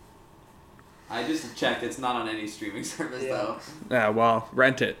 I just checked. It's not on any streaming service, though. Yeah, well,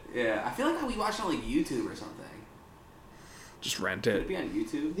 rent it. Yeah, I feel like we watched it on like YouTube or something. Just rent Could it it. be on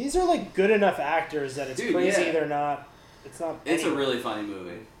YouTube? These are like good enough actors that it's Dude, crazy yeah. they're not. It's not. It's a anywhere. really funny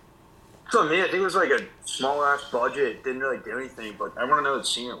movie. So me, I think it was like a small ass budget. Didn't really do anything, but everyone I know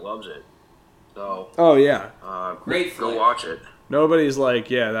that's seen it loves it. So Oh yeah. Great go flick. watch it. Nobody's like,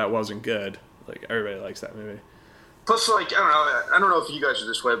 yeah, that wasn't good. Like everybody likes that movie. Plus, like I don't know if you guys are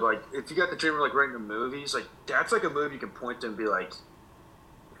this way, but like if you got the dream of like writing the movies, like that's like a movie you can point to and be like,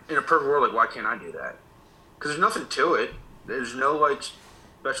 in a perfect world, like why can't I do that? Because there's nothing to it. There's no like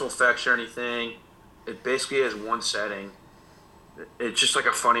special effects or anything. It basically has one setting, it's just like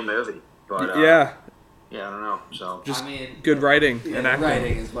a funny movie. But Yeah, I don't know. So just I mean, good writing yeah, and the acting.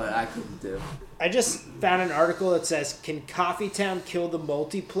 writing is what I couldn't do. I just found an article that says, "Can Coffeetown kill the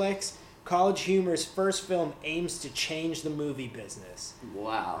multiplex? College Humor's first film aims to change the movie business."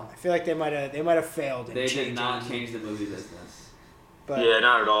 Wow. I feel like they might have failed. In They did changing not the change the movie movie business. But yeah,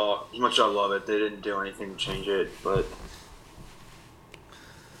 not at all. As much as I love it, they didn't do anything to change it. But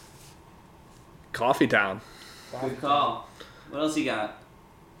Coffee Town. Good call. What else you got?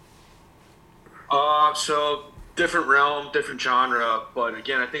 so different realm, different genre. But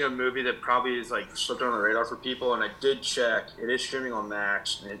again, I think a movie that probably is like slipped on the radar for people. And I did check; it is streaming on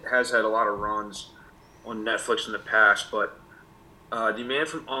Max, and it has had a lot of runs on Netflix in the past. But The Man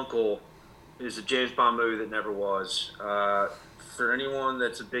from U.N.C.L.E. is a James Bond movie that never was. For anyone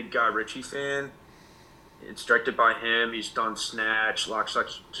that's a big Guy Ritchie fan, it's directed by him. He's done Snatch, Lock, Stock,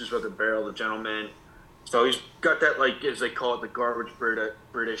 Two Smoking the Barrel, The Gentleman. So he's got that, like, as they call it, the garbage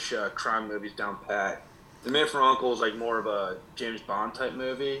British crime movies down pat. The Man from U.N.C.L.E. is like more of a James Bond type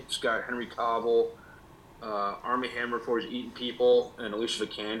movie. It's got Henry Cavill, Armie Hammer for his Eating People, and Alicia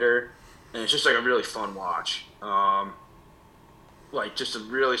Vikander. And it's just like a really fun watch. Like just a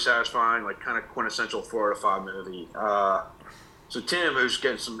really satisfying, like kind of quintessential 4 out of 5 movie. So Tim, who's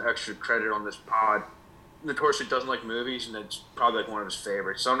getting some extra credit on this pod, notoriously doesn't like movies, and it's probably like one of his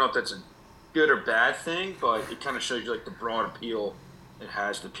favorites. So I don't know if that's a good or bad thing, but it kind of shows you like the broad appeal it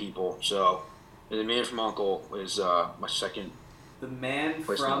has to people. So The Man from U.N.C.L.E. is my second. The Man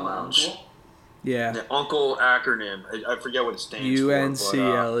Place in from the Lounge. Uncle? Yeah. The U.N.C.L.E. acronym. I forget what it stands for.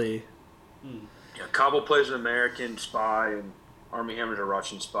 UNCLE. Yeah, Cavill plays an American spy, and Armie Hammer's a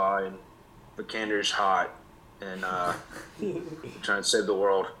Russian spy, and Vikander's hot, and trying to save the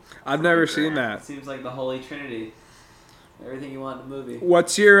world. I've never seen that. Seems like the Holy Trinity. Everything you want in a movie.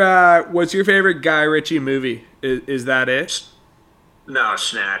 What's your favorite Guy Ritchie movie? Is that it? No,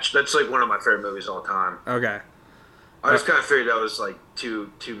 Snatch. That's like one of my favorite movies of all time. Okay. I just kind of figured that was like too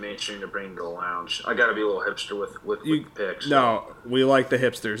mainstream to bring to the lounge. I got to be a little hipster with the picks. No, we like the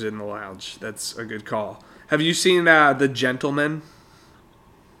hipsters in the lounge. That's a good call. Have you seen The Gentleman?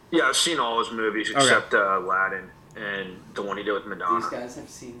 Yeah, I've seen all his movies except Aladdin and the one he did with Madonna. These guys have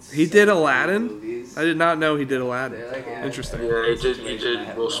seen He so did many Aladdin? movies. I did not know he did Aladdin. They're like, Interesting. Yeah, he did Situation I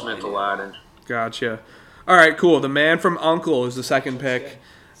have Will no Smith idea. Aladdin. Gotcha. All right, cool. The Man from U.N.C.L.E. is the second pick.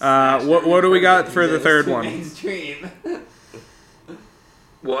 What do we got for the third one? Mainstream.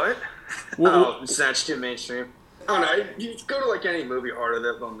 What? What- Snatch too mainstream. I don't know. You go to like any movie horror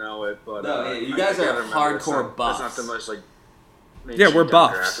that they'll know it, but No, yeah, you I guys gotta are remember hardcore That's buffs. not the most like. Yeah, we're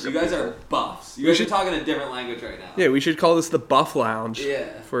buffs. You guys are buffs. You We guys should- are talking a different language right now. Yeah, we should call this the Buff Lounge. Yeah.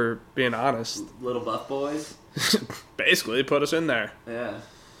 If we're being honest. Little buff boys. Basically, put us in there. Yeah.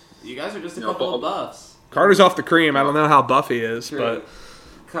 You guys are just a No, couple of but- buffs. Carter's off the cream. I don't know how buff he is, True. but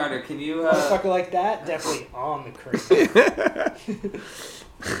Carter, can you motherfucker like that, definitely on the cream.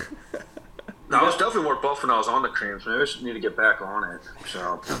 No, I was definitely more buff when I was on the creams. Maybe I just need to get back on it.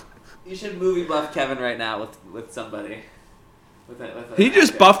 So you should movie buff Kevin right now with somebody. With a he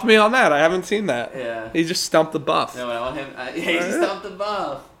just actor. buffed me on that. I haven't seen that. Yeah. He just stumped the buff. No, I want him. He just stumped the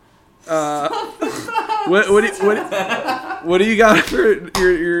buff. What do you got for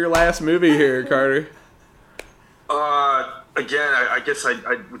your last movie here, Carter? again, I guess I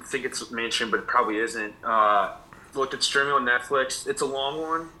would think it's mainstream, but it probably isn't. Looked at streaming on Netflix. It's a long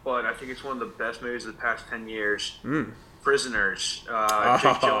one, but I think it's one of the best movies of the past 10 years. Prisoners. Jake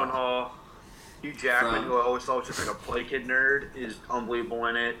Gyllenhaal, Hugh Jackman, who I always thought was just like a play kid nerd, is unbelievable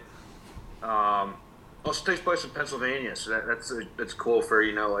in it. Also takes place in Pennsylvania, so that's cool for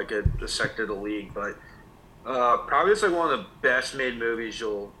like a sector of the league. But probably it's like one of the best made movies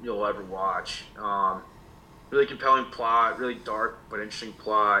you'll ever watch. Really compelling plot, really dark but interesting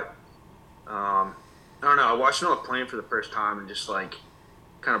plot. I don't know. I watched it on a plane for the first time and just like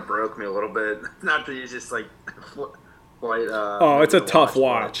kind of broke me a little bit. Not that you just like flight. It's a tough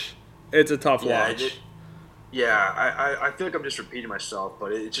watch. It's a tough watch. I feel like I'm just repeating myself,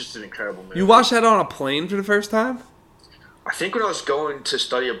 but it's just an incredible movie. You watched that on a plane for the first time? I think when I was going to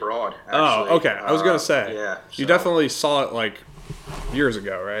study abroad. Actually. Oh, okay. I was gonna say. Yeah. You so- definitely saw it like years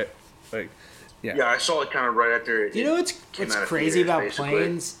ago, right? Like, Yeah, I saw it kind of right after. You know what's out of crazy theaters, about basically.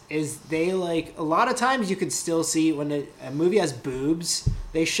 planes is they like a lot of times you can still see when a movie has boobs,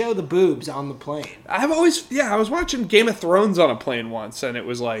 they show the boobs on the plane. I was watching Game of Thrones on a plane once, and it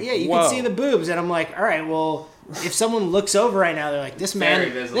was like, Yeah, you whoa. can see the boobs, and I'm like, all right, well, if someone looks over right now, they're like, this Very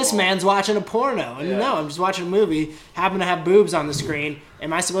visible. man's watching a porno, and Yeah. no, I'm just watching a movie, happen to have boobs on the screen.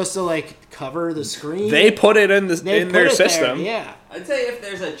 Am I supposed to like cover the screen? They put it in They in put their it there, system. yeah. I'd say if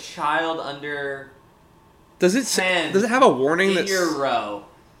there's a child under Does it 10 does it have a warning in that's your row,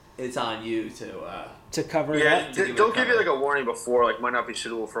 it's on you To cover it Yeah, up. they'll give you like a warning before, like might not be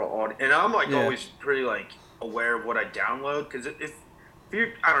suitable for all audience. And I'm like Yeah. always pretty like aware of what I download because if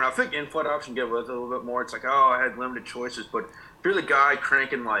you, I don't know, I think in-flight option get with it a little bit more. It's like, oh, I had limited choices, but if you're the guy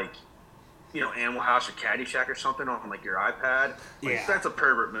cranking like, Animal House or Caddyshack or something on like your iPad, like, Yeah. that's a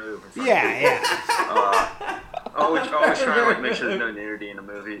pervert move. in front of Yeah, people. Always try to like make sure there's no nudity in a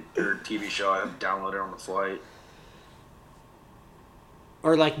movie or TV show I have downloaded on the flight.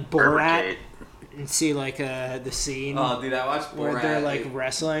 or like Pervert Borat, Kate. and see like the scene Oh, dude, I watched Borat. where they're like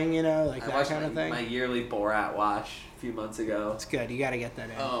wrestling, like I that watched kind of thing. my yearly Borat watch a few months ago. It's good. You got to get that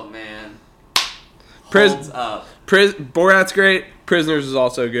in. Oh man, Pris- holds up. Borat's great. Prisoners is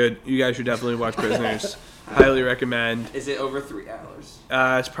also good. You guys should definitely watch Prisoners. Highly recommend. Is it over 3 hours?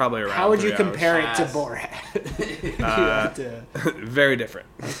 It's probably around. How would you 3 hours. compare it to Pass. Borat? You have to- Very different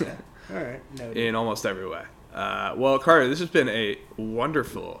All right. No. in almost every way. Well, Carter, this has been a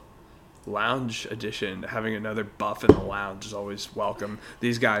wonderful lounge edition. Having another buff in the lounge is always welcome.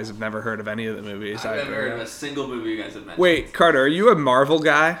 These guys have never heard of any of the movies. I've never heard of a single movie you guys have mentioned. Wait, Carter, are you a Marvel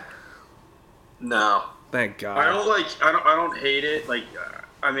guy? No. Thank God. I don't hate it. Like,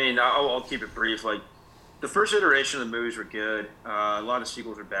 I'll keep it brief. Like, the first iteration of the movies were good. A lot of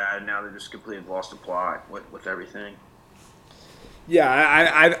sequels are bad. Now they're just completely lost the plot with everything.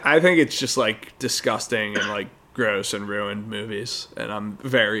 Yeah, I think it's just like disgusting and like gross and ruined movies, and I'm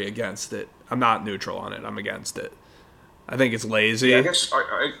very against it. I'm not neutral on it. I'm against it. I think it's lazy. Yeah,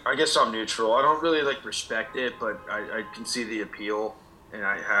 I guess I'm neutral. I don't really like respect it, but I can see the appeal, and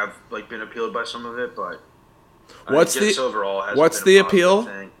I have like been appealed by some of it. But What's I guess the- overall hasn't what's been the a positive appeal?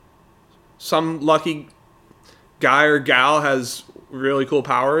 thing. Some lucky guy or gal has really cool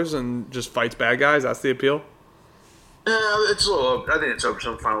powers and just fights bad guys. That's the appeal. Yeah, it's a little. I think it's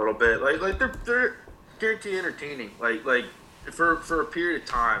oversimplifying a little bit. Like they're guaranteed entertaining. Like for a period of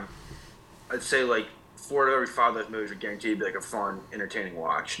time, I'd say like 4 out of every 5 of those movies are guaranteed to be like a fun, entertaining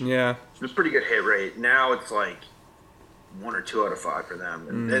watch. Yeah. It's a pretty good hit rate. Now it's like 1 or 2 out of 5 for them,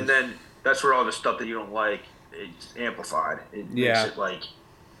 and then that's where all the stuff that you don't like it's amplified. It Yeah. makes it like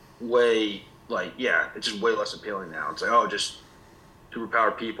way it's just way less appealing now. It's like just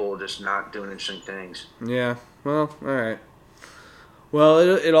superpowered people just not doing interesting things. Yeah. Well, all right. Well,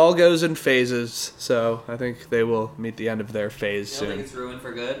 it all goes in phases, so I think they will meet the end of their phase You don't soon. think it's ruined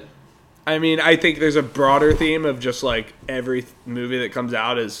for good? I mean, I think there's a broader theme of just like every movie that comes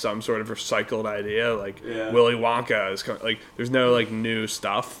out is some sort of recycled idea. Like Yeah. Willy Wonka is like there's no like new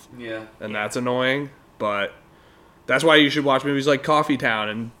stuff, Yeah. and that's annoying. But that's why you should watch movies like Coffee Town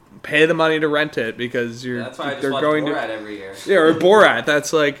and pay the money to rent it because That's why I just they're watch going Borat to every year. yeah or Borat.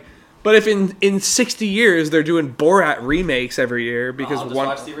 That's like. But if in 60 years they're doing Borat remakes every year because I'll just one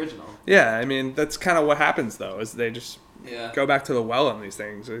watch the original. yeah, I mean that's kind of what happens though is they just Yeah. go back to the well on these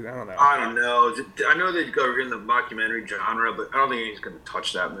things. I don't know. I don't know. I know they go in the mockumentary genre, but I don't think he's going to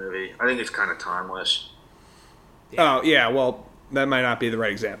touch that movie. I think it's kind of timeless. Oh yeah, well that might not be the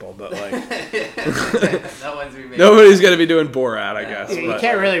right example, but like That one's remade. nobody's gonna be doing Borat, I guess. Yeah, you but,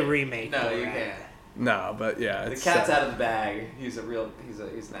 can't really remake. No, you Borat. can't. No, but yeah, The it's, cat's out of the bag. He's an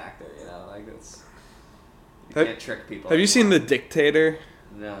actor, like that's. You Have- can't trick people. Have you seen The anymore. Dictator?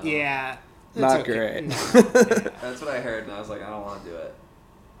 No. Yeah. Not It's okay. great. No, yeah. That's what I heard, and I was like, I don't want to do it.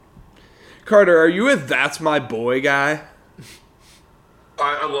 Carter, are you a That's My Boy guy?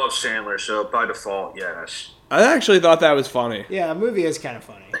 I love Sandler, so by default, yes. I actually thought that was funny. Yeah, the movie is kind of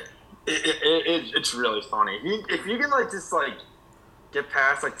funny. It's really funny. If you can just get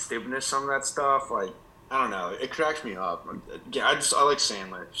past the stupidness some of that stuff, I don't know, it cracks me up. Yeah, I like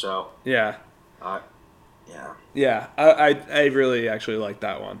Sandler, so Yeah, yeah. yeah, I really actually like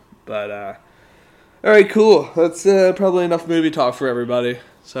that one. But all right, cool. That's probably enough movie talk for everybody.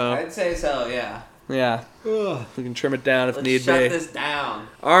 So I'd say so. Yeah. yeah, Ugh. we can trim it down if Let's need shut be. this down.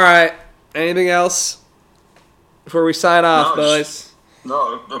 All right, anything else before we sign off, No, boys?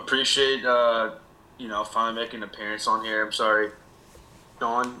 No, appreciate finally making an appearance on here. I'm sorry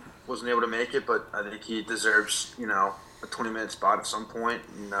Dawn wasn't able to make it, but I think he deserves a 20-minute spot at some point,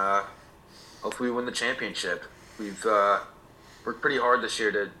 and hopefully we win the championship. We've worked pretty hard this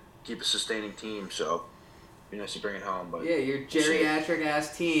year to keep a sustaining team, so it'd be nice to bring it home. But Yeah, your geriatric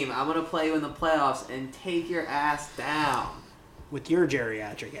ass team. I'm gonna play you in the playoffs and take your ass down. With your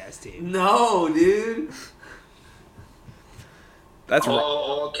geriatric ass team. No, dude. That's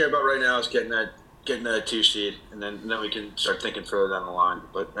all I care about right now is getting that 2 seed, and then we can start thinking further down the line.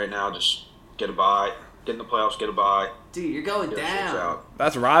 But right now, just get a bye, get in the playoffs, get a bye. Dude, you're going Get our shirts down. out.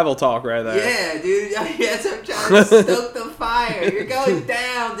 That's rival talk right there. Yeah, dude. Yes, I'm trying to stoke the fire. You're going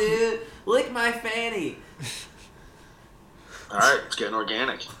down, dude. Lick my fanny. All right, it's getting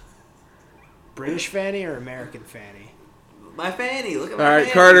organic. British fanny or American fanny? My fanny. Look at All my right,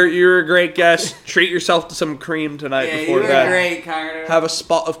 fanny. Carter, you're a great guest. Treat yourself to some cream tonight Yeah, before you were bed. great, Carter. Have a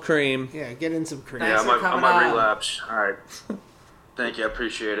spot of cream. Yeah, get in some cream. Yeah, Thanks I for might coming on. relapse. All right. Thank you. I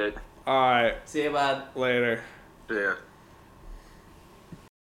appreciate it. All right, See you, bud. later. Yeah.